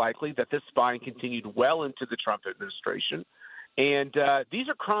very likely, that this spying continued well into the Trump administration. And these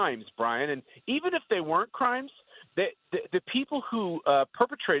are crimes, Brian. And even if they weren't crimes, the people who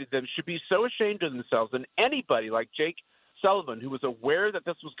perpetrated them should be so ashamed of themselves. And anybody like Jake Sullivan, who was aware that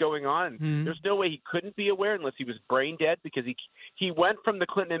this was going on, there's no way he couldn't be aware unless he was brain dead, because he went from the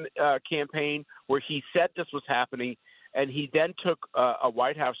Clinton campaign where he said this was happening, and he then took a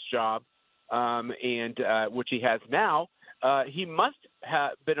White House job, and which he has now. He must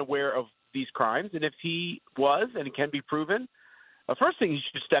have been aware of these crimes, and if he was, and it can be proven, the first thing, he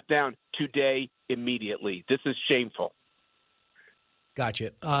should step down today, immediately. This is shameful.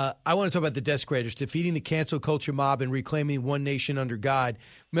 Gotcha. I want to talk about the desecrators, defeating the cancel culture mob and reclaiming one nation under God.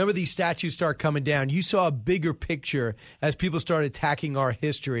 Remember, these statues start coming down. You saw a bigger picture as people started attacking our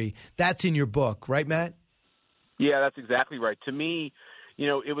history. That's in your book, right, Matt? Yeah, that's exactly right. To me,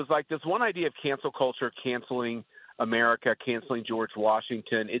 it was like this one idea of cancel culture, canceling America, canceling George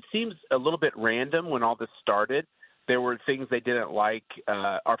Washington. It seems a little bit random when all this started. There were things they didn't like,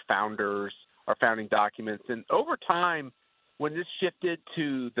 our founders, our founding documents. And over time, when this shifted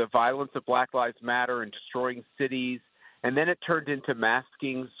to the violence of Black Lives Matter and destroying cities, and then it turned into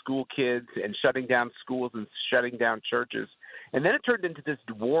masking school kids and shutting down schools and shutting down churches, and then it turned into this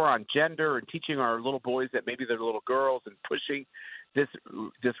war on gender and teaching our little boys that maybe they're little girls and pushing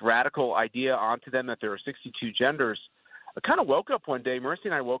this radical idea onto them that there are 62 genders. I kind of woke up one day, Mercy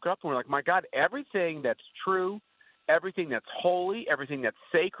and I woke up and we're like, my God, everything that's true, everything that's holy, everything that's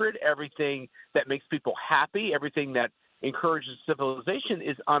sacred, everything that makes people happy, everything that encourages civilization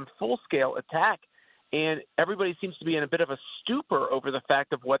is on full-scale attack. And everybody seems to be in a bit of a stupor over the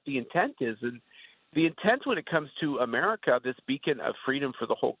fact of what the intent is. And the intent when it comes to America, this beacon of freedom for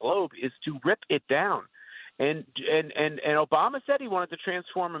the whole globe, is to rip it down. And Obama said he wanted to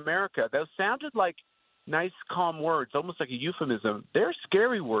transform America. Those sounded like nice, calm words, almost like a euphemism. They're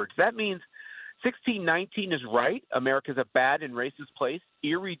scary words. That means 1619 is right. America's a bad and racist place,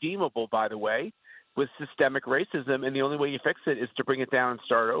 irredeemable, by the way, with systemic racism. And the only way you fix it is to bring it down and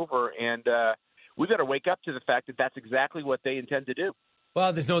start over. And we've got to wake up to the fact that that's exactly what they intend to do.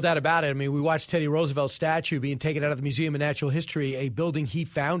 Well, there's no doubt about it. I mean, we watched Teddy Roosevelt's statue being taken out of the Museum of Natural History, a building he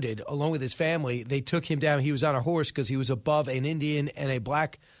founded along with his family. They took him down. He was on a horse because he was above an Indian and a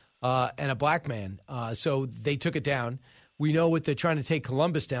black man. So they took it down. We know what they're trying to take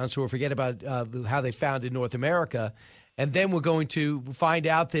Columbus down, so we'll forget about how they founded North America. And then we're going to find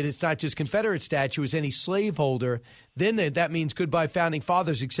out that it's not just Confederate statue, it's any slaveholder. Then that means goodbye founding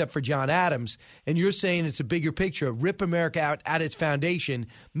fathers except for John Adams. And you're saying it's a bigger picture. Rip America out at its foundation.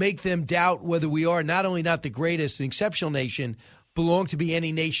 Make them doubt whether we are not only not the greatest and exceptional nation, belong to be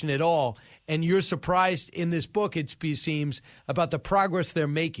any nation at all. And you're surprised in this book, it seems, about the progress they're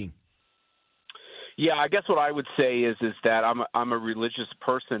making. Yeah, I guess what I would say is that I'm a religious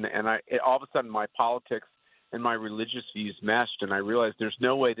person, and all of a sudden my politics and my religious views meshed, and I realized there's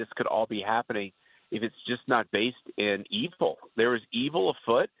no way this could all be happening if it's just not based in evil. There is evil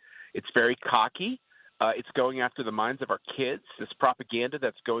afoot. It's very cocky. It's going after the minds of our kids. This propaganda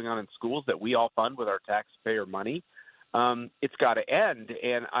that's going on in schools that we all fund with our taxpayer money. It's got to end.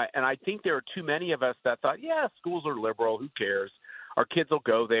 And I think there are too many of us that thought, yeah, schools are liberal. Who cares? Our kids will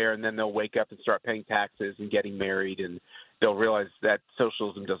go there, and then they'll wake up and start paying taxes and getting married, and they'll realize that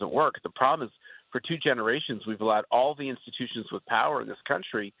socialism doesn't work. The problem is, for 2 generations, we've allowed all the institutions with power in this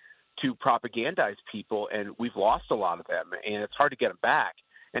country to propagandize people, and we've lost a lot of them, and it's hard to get them back.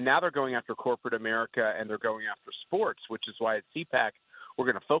 And now they're going after corporate America, and they're going after sports, which is why at CPAC we're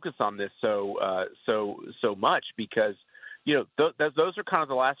going to focus on this so much, because those are kind of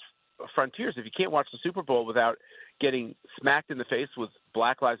the last frontiers. If you can't watch the Super Bowl without getting smacked in the face with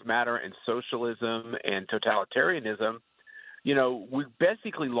Black Lives Matter and socialism and totalitarianism, we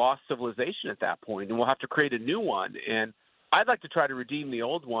basically lost civilization at that point, and we'll have to create a new one. And I'd like to try to redeem the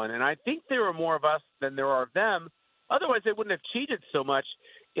old one, and I think there are more of us than there are of them. Otherwise, they wouldn't have cheated so much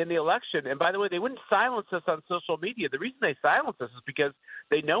in the election. And by the way, they wouldn't silence us on social media. The reason they silence us is because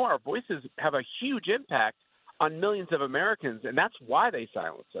they know our voices have a huge impact on millions of Americans, and that's why they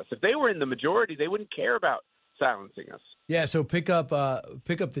silence us. If they were in the majority, they wouldn't care about silencing us. Yeah, so pick up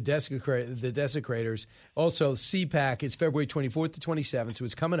the Desecrators. Also, CPAC is February 24th to 27th, so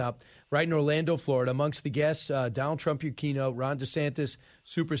it's coming up right in Orlando, Florida. Amongst the guests, Donald Trump, your keynote, Ron DeSantis,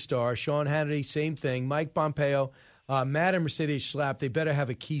 superstar, Sean Hannity, same thing, Mike Pompeo, Matt and Mercedes Schlapp. They better have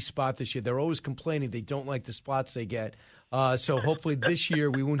a key spot this year. They're always complaining they don't like the spots they get. So hopefully this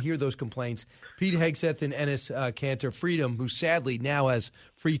year we won't hear those complaints. Pete Hegseth and Enes Kanter, Freedom, who sadly now has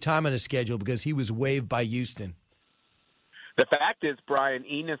free time on his schedule because he was waived by Houston. The fact is, Brian,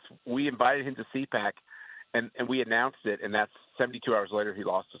 Enos, we invited him to CPAC, and we announced it, and that's 72 hours later he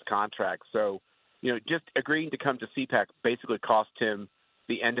lost his contract. So, just agreeing to come to CPAC basically cost him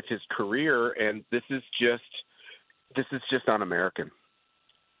the end of his career, and this is just un-American.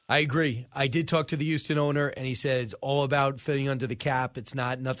 I agree. I did talk to the Houston owner, and he said it's all about fitting under the cap. It's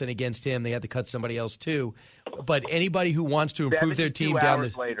nothing against him. They had to cut somebody else too. But anybody who wants to improve their team down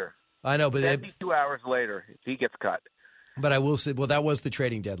this, later. I know, but 72 hours later, he gets cut. But I will say, that was the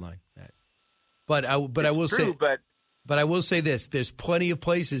trading deadline. But I will say this: there's plenty of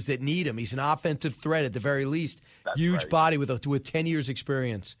places that need him. He's an offensive threat at the very least. That's huge right. body with 10 years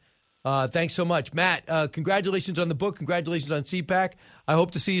experience. Thanks so much, Matt. Congratulations on the book. Congratulations on CPAC. I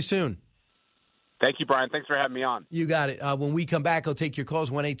hope to see you soon. Thank you, Brian. Thanks for having me on. You got it. When we come back, I'll take your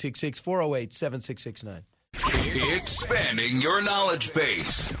calls, 1-866-408-7669. Expanding your knowledge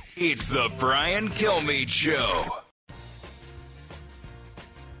base. It's the Brian Kilmeade Show.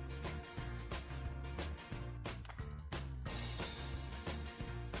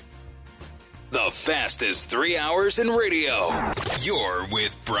 The fastest 3 hours in radio. You're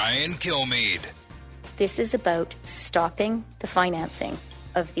with Brian Kilmeade. This is about stopping the financing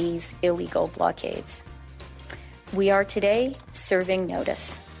of these illegal blockades. We are today serving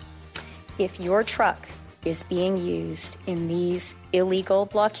notice. If your truck is being used in these illegal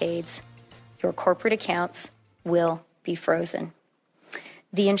blockades, your corporate accounts will be frozen.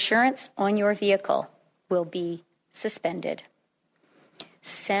 The insurance on your vehicle will be suspended.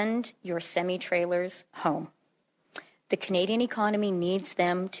 Send your semi-trailers home. The Canadian economy needs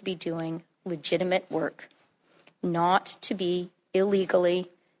them to be doing legitimate work, not to be illegally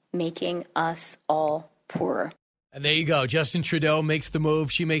making us all poorer. And there you go. Justin Trudeau makes the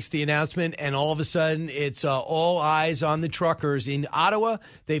move. She makes the announcement, and all of a sudden it's all eyes on the truckers. In Ottawa,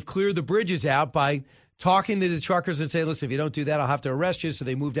 they've cleared the bridges out by talking to the truckers and saying, listen, if you don't do that, I'll have to arrest you. So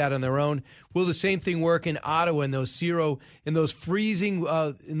they moved out on their own. Will the same thing work in Ottawa in those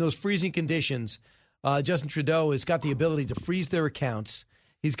freezing conditions? Justin Trudeau has got the ability to freeze their accounts.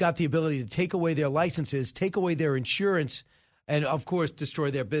 He's got the ability to take away their licenses, take away their insurance, and, of course,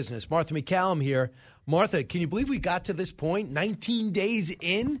 destroy their business. Martha McCallum here. Martha, can you believe we got to this point, 19 days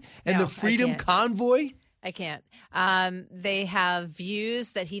in, and the Freedom Convoy? I can't. They have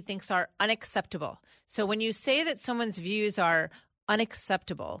views that he thinks are unacceptable. So when you say that someone's views are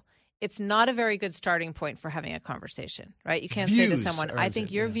unacceptable, it's not a very good starting point for having a conversation, right? You can't say to someone, I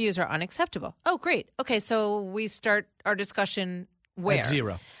think your views are unacceptable. Oh, great. Okay, so we start our discussion where? At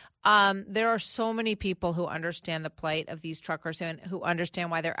zero. There are so many people who understand the plight of these truckers and who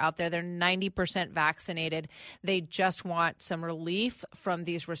understand why they're out there. They're 90% vaccinated. They just want some relief from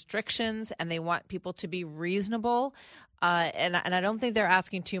these restrictions, and they want people to be reasonable. And I don't think they're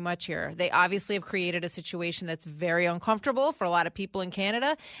asking too much here. They obviously have created a situation that's very uncomfortable for a lot of people in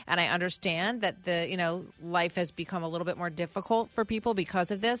Canada, and I understand that life has become a little bit more difficult for people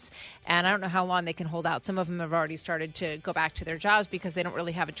because of this. And I don't know how long they can hold out. Some of them have already started to go back to their jobs because they don't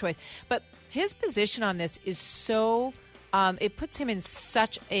really have a choice. But his position on this is so. It puts him in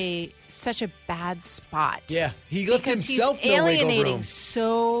such a bad spot. Yeah, he left himself no wiggle room. He's alienating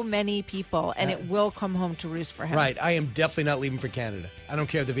so many people, and it will come home to roost for him. Right. I am definitely not leaving for Canada. I don't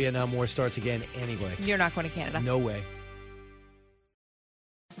care if the Vietnam War starts again anyway. You're not going to Canada. No way.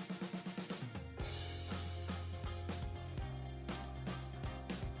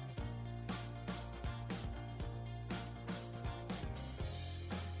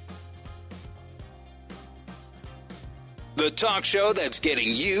 The talk show that's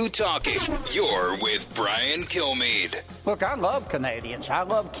getting you talking. You're with Brian Kilmeade. Look, I love Canadians. I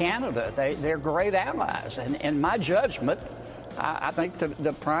love Canada. They're great allies. And in my judgment, I think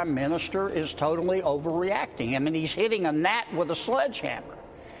the prime minister is totally overreacting. I mean, he's hitting a gnat with a sledgehammer.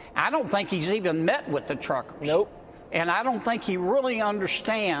 I don't think he's even met with the truckers. Nope. And I don't think he really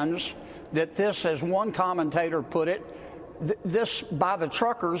understands that this, as one commentator put it, this by the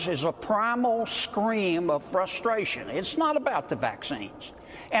truckers is a primal scream of frustration. It's not about the vaccines.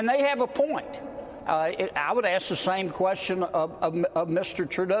 And they have a point. I would ask the same question of Mr.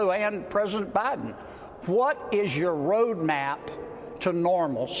 Trudeau and President Biden. What is your roadmap to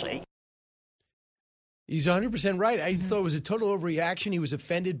normalcy? He's 100% right. I thought it was a total overreaction. He was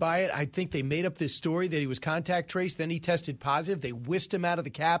offended by it. I think they made up this story that he was contact traced. Then he tested positive. They whisked him out of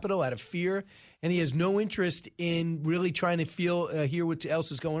the Capitol out of fear. And he has no interest in really trying to hear what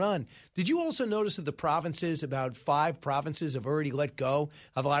else is going on. Did you also notice that the provinces, about 5 provinces, have already let go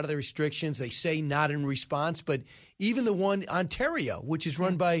of a lot of the restrictions? They say not in response, but even the one, Ontario, which is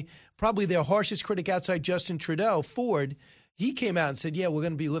run by probably their harshest critic outside Justin Trudeau, Ford, he came out and said, yeah, we're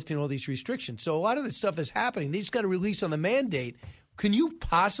going to be lifting all these restrictions. So a lot of this stuff is happening. They just got a release on the mandate. Can you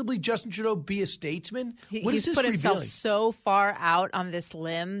possibly, Justin Trudeau, be a statesman? What is He's this put himself revealing? so far out on this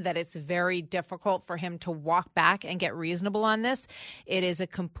limb that it's very difficult for him to walk back and get reasonable on this. It is a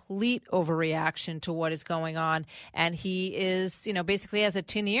complete overreaction to what is going on. And he is, basically has a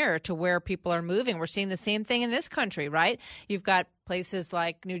tin ear to where people are moving. We're seeing the same thing in this country, right? You've got places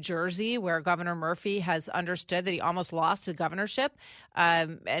like New Jersey, where Governor Murphy has understood that he almost lost his governorship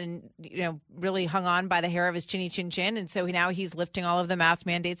and really hung on by the hair of his chinny chin chin. And so now he's lifting all of the mask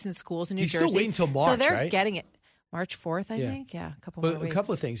mandates in schools in New Jersey. He's still waiting till March, so they're right? getting it. March 4th, I think. Yeah, a couple more weeks. A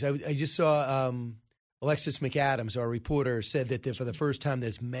couple of things. I just saw Alexis McAdams, our reporter, said that for the first time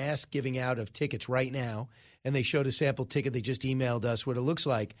there's mass giving out of tickets right now. And they showed a sample ticket. They just emailed us what it looks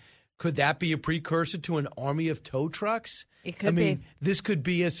like. Could that be a precursor to an army of tow trucks? It could be. This could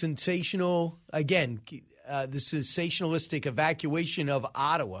be a sensational, again, the sensationalistic evacuation of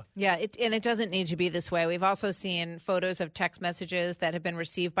Ottawa. Yeah, and it doesn't need to be this way. We've also seen photos of text messages that have been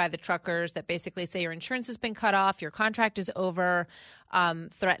received by the truckers that basically say your insurance has been cut off, your contract is over,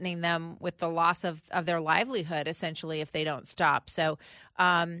 threatening them with the loss of their livelihood, essentially, if they don't stop. So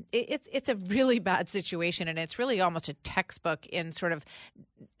it's a really bad situation, and it's really almost a textbook in sort of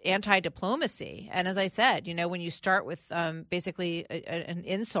anti-diplomacy. And as I said, when you start with basically an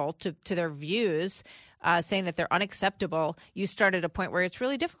insult to their views, saying that they're unacceptable, you start at a point where it's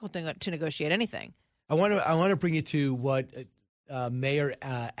really difficult to negotiate anything. I want to bring you to what Mayor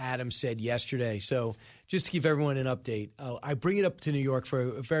Adams said yesterday. So just to give everyone an update, I bring it up to New York for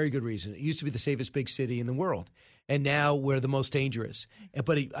a very good reason. It used to be the safest big city in the world, and now we're the most dangerous.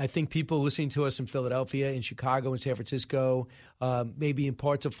 But I think people listening to us in Philadelphia, in Chicago, in San Francisco, maybe in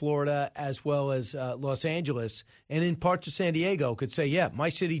parts of Florida, as well as Los Angeles, and in parts of San Diego could say, yeah, my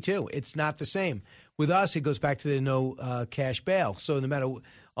city too. It's not the same. With us, it goes back to the no cash bail. So no matter,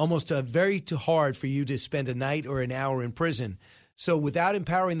 almost very hard for you to spend a night or an hour in prison. So without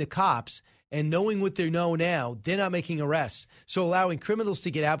empowering the cops and knowing what they know now, they're not making arrests. So allowing criminals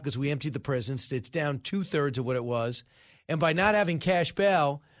to get out because we emptied the prisons, it's down 2/3 of what it was. And by not having cash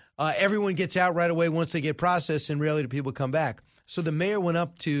bail, everyone gets out right away once they get processed, and rarely do people come back. So the mayor went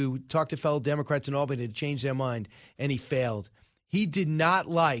up to talk to fellow Democrats in Albany to change their mind, and he failed. He did not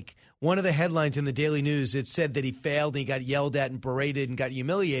like one of the headlines in the Daily News. It said that he failed and he got yelled at and berated and got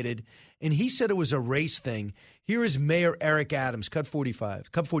humiliated. And he said it was a race thing. Here is Mayor Eric Adams, cut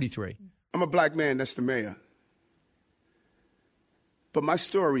 43. I'm a black man, that's the mayor. But my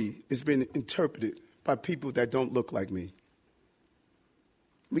story has been interpreted by people that don't look like me.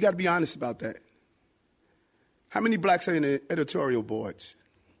 We got to be honest about that. How many blacks are in the editorial boards?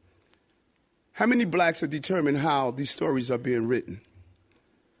 How many blacks are determining how these stories are being written?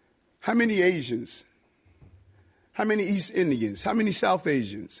 How many Asians? How many East Indians? How many South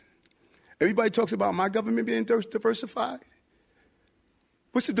Asians? Everybody talks about my government being diversified.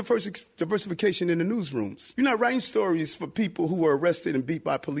 What's the diversification in the newsrooms? You're not writing stories for people who were arrested and beat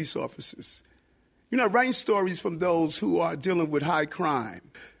by police officers. You're not writing stories from those who are dealing with high crime.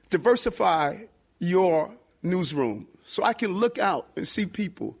 Diversify your newsroom so I can look out and see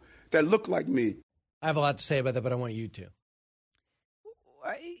people that look like me. I have a lot to say about that, but I want you to.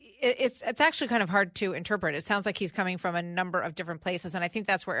 It's actually kind of hard to interpret. It sounds like he's coming from a number of different places, and I think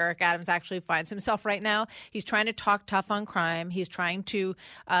that's where Eric Adams actually finds himself right now. He's trying to talk tough on crime. He's trying to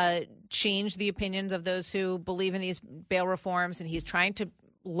change the opinions of those who believe in these bail reforms, and he's trying to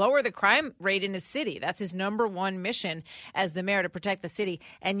lower the crime rate in his city. That's his number one mission as the mayor, to protect the city.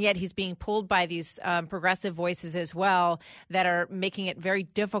 And yet he's being pulled by these progressive voices as well that are making it very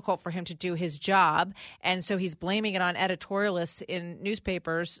difficult for him to do his job. And so he's blaming it on editorialists in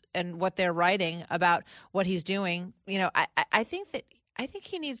newspapers and what they're writing about what he's doing. You know, I think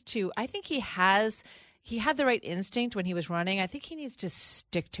he needs to. I think he had the right instinct when he was running. I think he needs to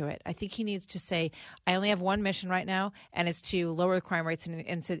stick to it. I think he needs to say, I only have one mission right now, and it's to lower the crime rates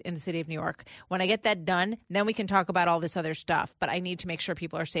in the city of New York. When I get that done, then we can talk about all this other stuff. But I need to make sure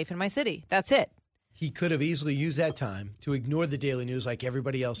people are safe in my city. That's it. He could have easily used that time to ignore the Daily News like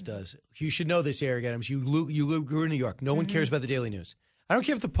everybody else does. You should know this, Eric Adams. You grew in New York. No one cares about the Daily News. I don't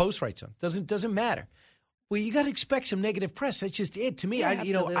care if the Post writes them. Doesn't matter. Well, you got to expect some negative press. That's just it. To me, Yeah,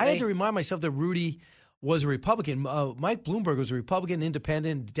 I had to remind myself that Rudy was a Republican. Mike Bloomberg was a Republican,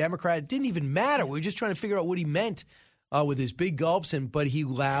 independent, Democrat. It didn't even matter. We were just trying to figure out what he meant with his big gulps, but he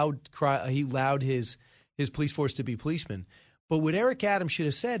allowed his police force to be policemen. But what Eric Adams should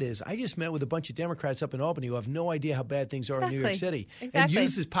have said is, I just met with a bunch of Democrats up in Albany who have no idea how bad things are in New York City. And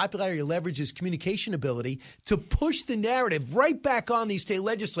use his popularity, leverage his communication ability to push the narrative right back on these state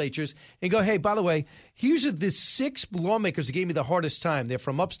legislatures and go, hey, by the way, here's the 6 lawmakers that gave me the hardest time. They're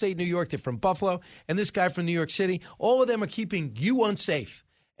from upstate New York. They're from Buffalo. And this guy from New York City. All of them are keeping you unsafe.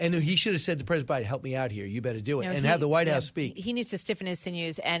 And he should have said to President Biden, help me out here. You better do it. And have the White House speak. He needs to stiffen his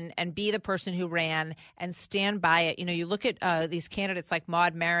sinews and be the person who ran and stand by it. You know, you look at these candidates like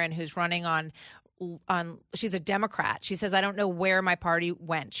Maud Marin, who's running on she's a Democrat. She says, I don't know where my party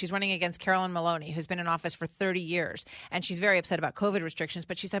went. She's running against Carolyn Maloney, who's been in office for 30 years. And she's very upset about COVID restrictions.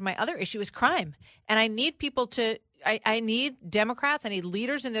 But she said, my other issue is crime. And I need people to I need Democrats, I need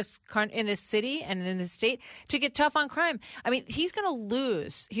leaders in this city and in this state to get tough on crime. I mean, he's going to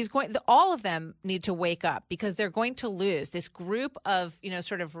lose. All of them need to wake up because they're going to lose. This group of,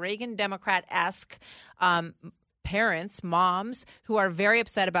 sort of Reagan Democrat-esque parents, moms, who are very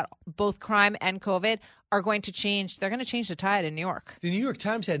upset about both crime and COVID are going to change. They're going to change the tide in New York. The New York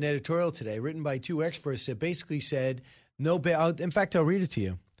Times had an editorial today written by 2 experts that basically said, no bail. In fact, I'll read it to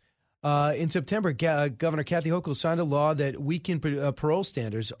you. In September, Governor Kathy Hochul signed a law that weakened parole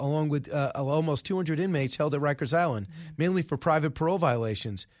standards, along with almost 200 inmates held at Rikers Island, mainly for private parole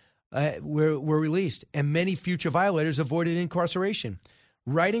violations, were released, and many future violators avoided incarceration.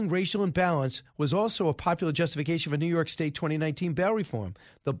 Righting racial imbalance was also a popular justification for New York State 2019 bail reform.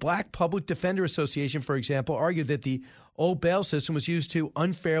 The Black Public Defender Association, for example, argued that the old bail system was used to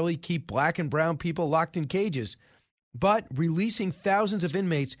unfairly keep black and brown people locked in cages. But releasing thousands of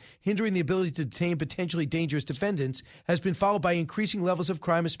inmates, hindering the ability to detain potentially dangerous defendants, has been followed by increasing levels of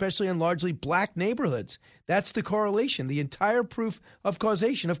crime, especially in largely black neighborhoods. That's the correlation. The entire proof of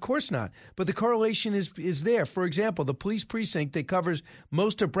causation, of course not. But the correlation is there. For example, the police precinct that covers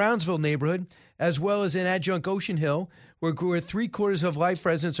most of Brownsville neighborhood, as well as in Adjunct Ocean Hill, where 3/4 of life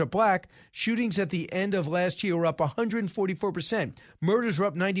residents are black, shootings at the end of last year were up 144%. Murders were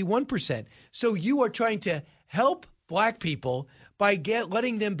up 91%. So you are trying to help black people by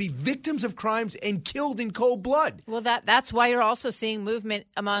letting them be victims of crimes and killed in cold blood. Well, that's why you're also seeing movement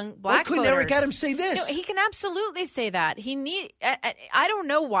among black voters. Why couldn't Eric Adams say this? No, he can absolutely say that. I don't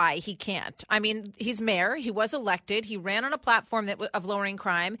know why he can't. I mean, he's mayor. He was elected. He ran on a platform of lowering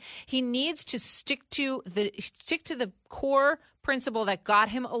crime. He needs to stick to the core principle that got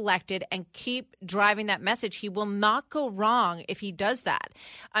him elected and keep driving that message. He will not go wrong if he does that.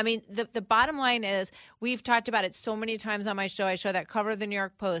 I mean, the bottom line is, we've talked about it so many times on my show. I show that cover of the New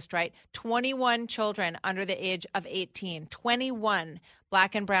York Post, right? 21 children under the age of 18, 21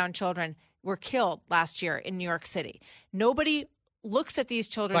 black and brown children were killed last year in New York City. Nobody looks at these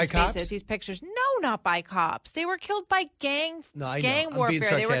children's faces, these pictures. No, not by cops. They were killed by gang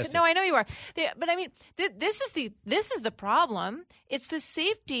warfare. I know you are. But I mean, this is the problem. It's the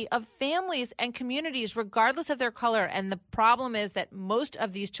safety of families and communities, regardless of their color. And the problem is that most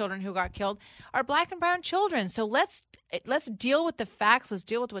of these children who got killed are black and brown children. So let's deal with the facts. Let's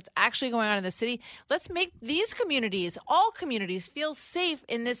deal with what's actually going on in the city. Let's make these communities, all communities, feel safe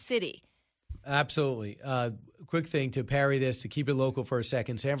in this city. Absolutely. Quick thing to parry this, to keep it local for a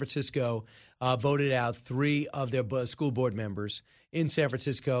second. San Francisco voted out 3 of their school board members in San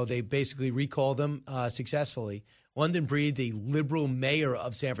Francisco. They basically recalled them successfully. London Breed, the liberal mayor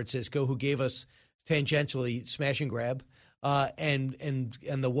of San Francisco, who gave us tangentially smash and grab, and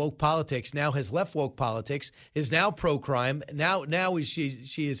the woke politics, now has left woke politics, is now pro-crime. Now she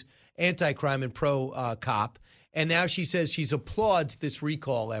is anti-crime and pro-cop. And now she says she applauds this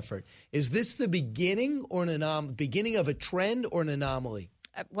recall effort. Is this the beginning or beginning of a trend or an anomaly?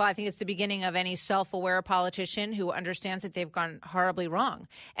 Well, I think it's the beginning of any self-aware politician who understands that they've gone horribly wrong.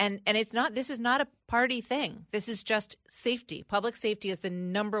 And it's not. This is not a party thing. This is just safety. Public safety is the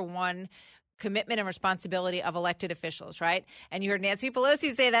number one commitment and responsibility of elected officials, right? And you heard Nancy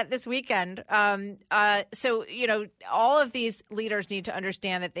Pelosi say that this weekend. So, all of these leaders need to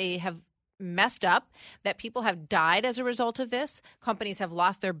understand that they have messed up, that people have died as a result of this. Companies have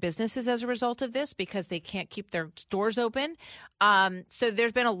lost their businesses as a result of this because they can't keep their stores open. So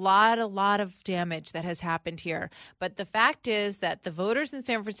there's been a lot of damage that has happened here. But the fact is that the voters in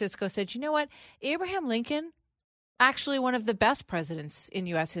San Francisco said, you know what? Abraham Lincoln, actually one of the best presidents in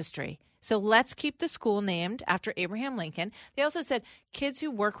U.S. history. So let's keep the school named after Abraham Lincoln. They also said kids who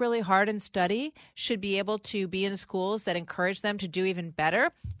work really hard and study should be able to be in schools that encourage them to do even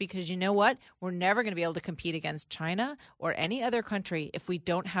better, because you know what? We're never going to be able to compete against China or any other country if we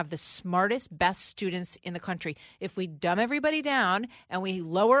don't have the smartest, best students in the country. If we dumb everybody down and we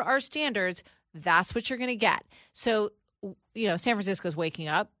lower our standards, that's what you're going to get. So, San Francisco's waking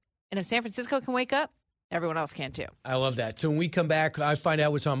up. And if San Francisco can wake up, everyone else can too. I love that. So when we come back, I find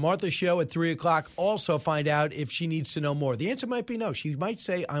out what's on Martha's show at 3 o'clock. Also find out if she needs to know more. The answer might be no. She might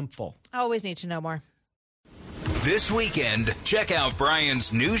say, I'm full. I always need to know more. This weekend, check out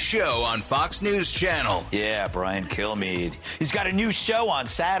Brian's new show on Fox News Channel. Yeah, Brian Kilmeade. He's got a new show on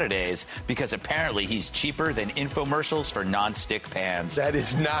Saturdays because apparently he's cheaper than infomercials for nonstick pans. That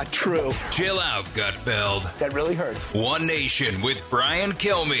is not true. Chill out, Gutfeld. That really hurts. One Nation with Brian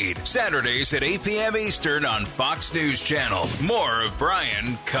Kilmeade. Saturdays at 8 p.m. Eastern on Fox News Channel. More of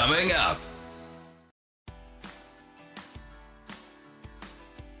Brian coming up.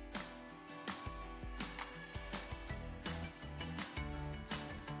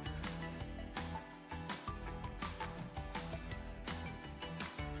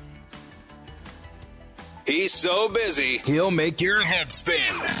 He's so busy, he'll make your head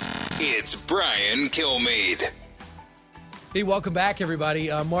spin. It's Brian Kilmeade. Hey, welcome back, everybody.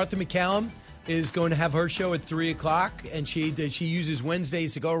 Martha MacCallum is going to have her show at 3 o'clock, and she uses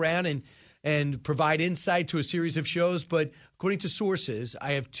Wednesdays to go around and provide insight to a series of shows. But according to sources,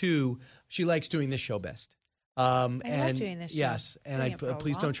 I have two. She likes doing this show best. I love doing this show. Yes, and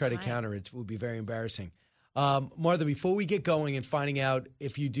please don't try to counter it. It would be very embarrassing. Martha, before we get going and finding out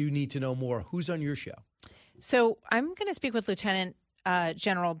if you do need to know more, who's on your show? So I'm going to speak with Lieutenant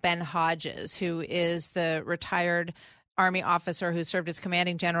General Ben Hodges, who is the retired Army officer who served as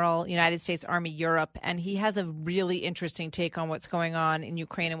commanding general, United States Army Europe. And he has a really interesting take on what's going on in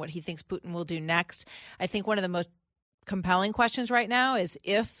Ukraine and what he thinks Putin will do next. I think one of the most compelling questions right now is,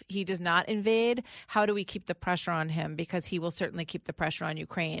 if he does not invade, how do we keep the pressure on him? Because he will certainly keep the pressure on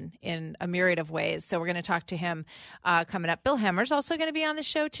Ukraine in a myriad of ways. So we're going to talk to him coming up. Bill Hemmer's also going to be on the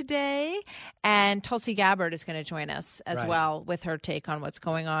show today. And Tulsi Gabbard is going to join us as well with her take on what's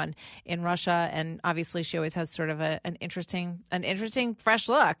going on in Russia. And obviously she always has sort of an interesting fresh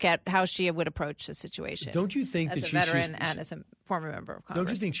look at how she would approach the situation. Don't you think as that a veteran and as a former member of Congress?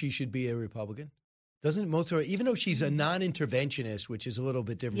 Don't you think she should be a Republican? Doesn't most of her, even though she's a non-interventionist, which is a little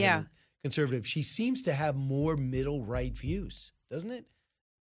bit different than conservative, she seems to have more middle-right views, doesn't it?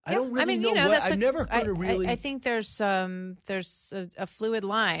 I don't really know what. I've never heard her really. I think there's a fluid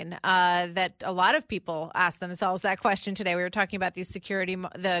line that a lot of people ask themselves that question today. We were talking about the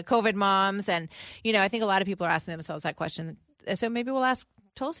COVID moms, and I think a lot of people are asking themselves that question. So maybe we'll ask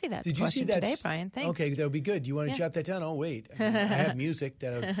Tulsi that Did you question see that today, Brian. Thanks. Okay, that would be good. You want to jot that down? Oh, wait. I have music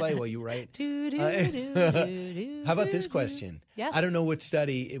that I'll play while you write. How about this question? Yes. I don't know what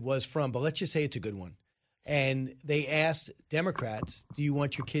study it was from, but let's just say it's a good one. And they asked Democrats, do you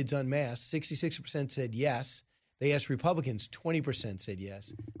want your kids unmasked? 66% said yes. They asked Republicans, 20% said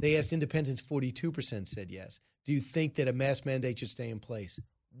yes. They asked independents, 42% said yes. Do you think that a mask mandate should stay in place?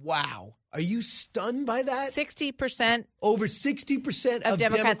 Wow. Are you stunned by that? 60%. Over 60% of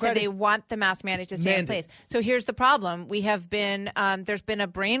Democrats said they want the mask mandate to stay in place. So here's the problem. We have been, there's been a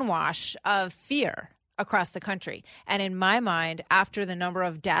brainwash of fear across the country. And in my mind, after the number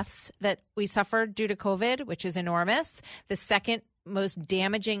of deaths that we suffered due to COVID, which is enormous, the second most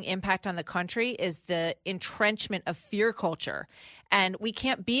damaging impact on the country is the entrenchment of fear culture. And we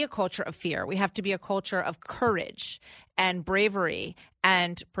can't be a culture of fear. We have to be a culture of courage and bravery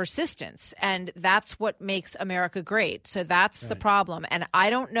and persistence. And that's what makes America great. So that's the problem. And I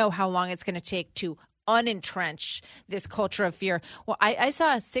don't know how long it's going to take to unentrench this culture of fear. Well, I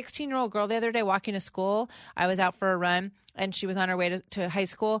saw a 16-year-old girl the other day walking to school. I was out for a run, and she was on her way to high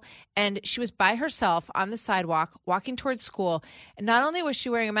school, and she was by herself on the sidewalk walking towards school. And not only was she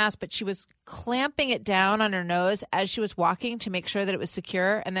wearing a mask, but she was clamping it down on her nose as she was walking to make sure that it was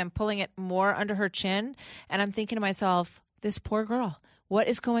secure, and then pulling it more under her chin. And I'm thinking to myself, this poor girl. What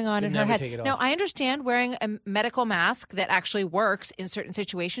is going on in her never head? take it off. Now, I understand wearing a medical mask that actually works in certain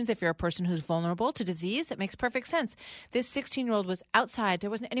situations. If you're a person who's vulnerable to disease, it makes perfect sense. This 16-year-old was outside. There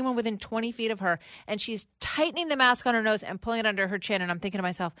wasn't anyone within 20 feet of her, and she's tightening the mask on her nose and pulling it under her chin. And I'm thinking to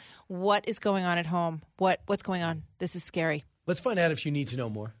myself, what is going on at home? What's going on? This is scary. Let's find out if you need to know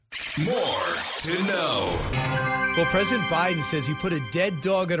more. More to know. Well, President Biden says he put a dead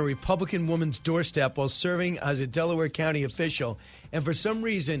dog on a Republican woman's doorstep while serving as a Delaware County official. And for some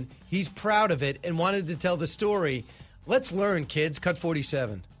reason, he's proud of it and wanted to tell the story. Let's learn, kids. Cut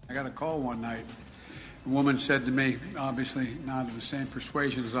 47. I got a call one night. A woman said to me, obviously not of the same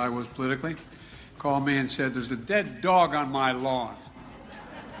persuasion as I was politically, called me and said, there's a dead dog on my lawn.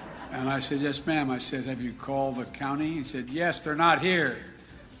 And I said, yes, ma'am. I said, have you called the county? He said, yes, they're not here.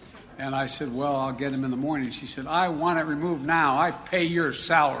 And I said, well, I'll get him in the morning. She said, I want it removed now. I pay your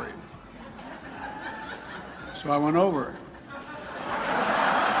salary. So I went over.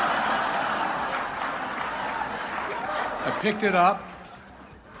 I picked it up.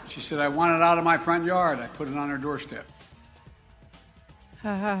 She said, I want it out of my front yard. I put it on her doorstep.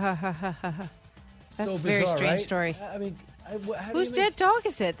 That's So a very bizarre, strange right? story. I mean, Whose dead dog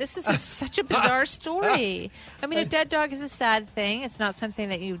is it? This is such a bizarre story. I mean, a dead dog is a sad thing. It's not something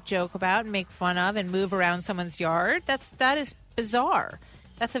that you joke about and make fun of and move around someone's yard. That is bizarre.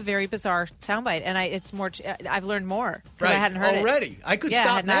 That's a very bizarre soundbite, and I've learned more because I hadn't heard already. it. I could I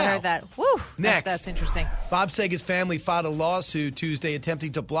stop had now. not heard that. Woo! Next. That's interesting. Bob Saget's family filed a lawsuit Tuesday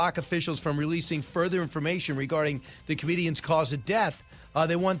attempting to block officials from releasing further information regarding the comedian's cause of death.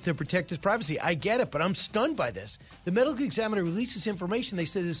 They want to protect his privacy. I get it, but I'm stunned by this. The medical examiner released this information. They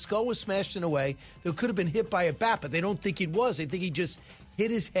said his skull was smashed in a way that could have been hit by a bat, but they don't think it was. They think he just hit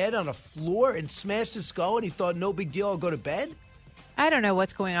his head on a floor and smashed his skull, and he thought, no big deal, I'll go to bed? I don't know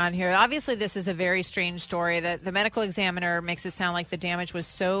what's going on here. Obviously, this is a very strange story. The medical examiner makes it sound like the damage was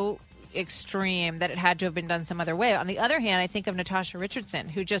so extreme that it had to have been done some other way. On the other hand, I think of Natasha Richardson,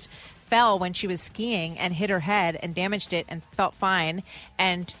 who just fell when she was skiing and hit her head and damaged it and felt fine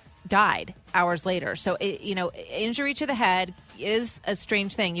and died hours later. So, injury to the head is a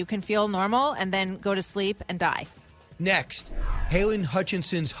strange thing. You can feel normal and then go to sleep and die. Next, Halen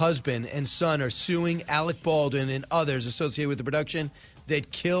Hutchinson's husband and son are suing Alec Baldwin and others associated with the production that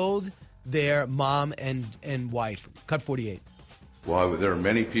killed their mom and wife. Cut 48. Well, there are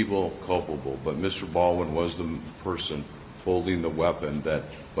many people culpable, but Mr. Baldwin was the person holding the weapon that,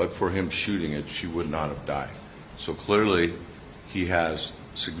 but for him shooting it, she would not have died. So clearly, he has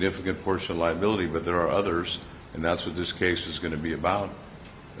significant portion of liability, but there are others, and that's what this case is going to be about,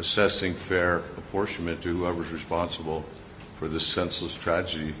 assessing fair apportionment to whoever's responsible for this senseless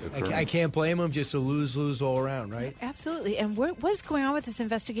tragedy occurring. I can't blame him, just a lose-lose all around, right? Absolutely. And what is going on with this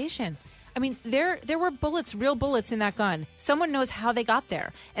investigation? I mean, there were bullets, real bullets in that gun. Someone knows how they got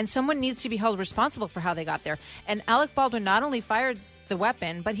there, and someone needs to be held responsible for how they got there. And Alec Baldwin not only fired the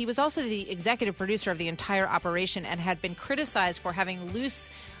weapon, but he was also the executive producer of the entire operation and had been criticized for having loose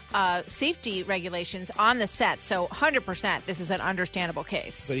safety regulations on the set. So 100%, this is an understandable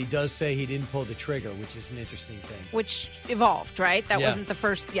case. But he does say he didn't pull the trigger, which is an interesting thing. Which evolved, right? That wasn't the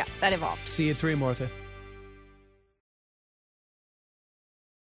first. Yeah, that evolved. See you at 3, Martha.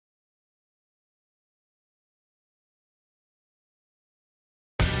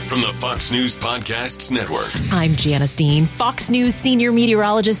 From the Fox News Podcasts Network. I'm Janice Dean, Fox News senior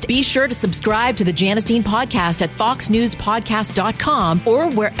meteorologist. Be sure to subscribe to the Janice Dean podcast at foxnewspodcast.com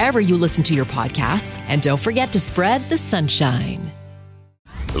or wherever you listen to your podcasts. And don't forget to spread the sunshine.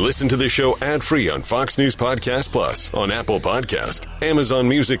 Listen to the show ad-free on Fox News Podcast Plus, on Apple Podcast, Amazon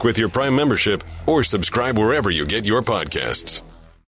Music with your Prime membership, or subscribe wherever you get your podcasts.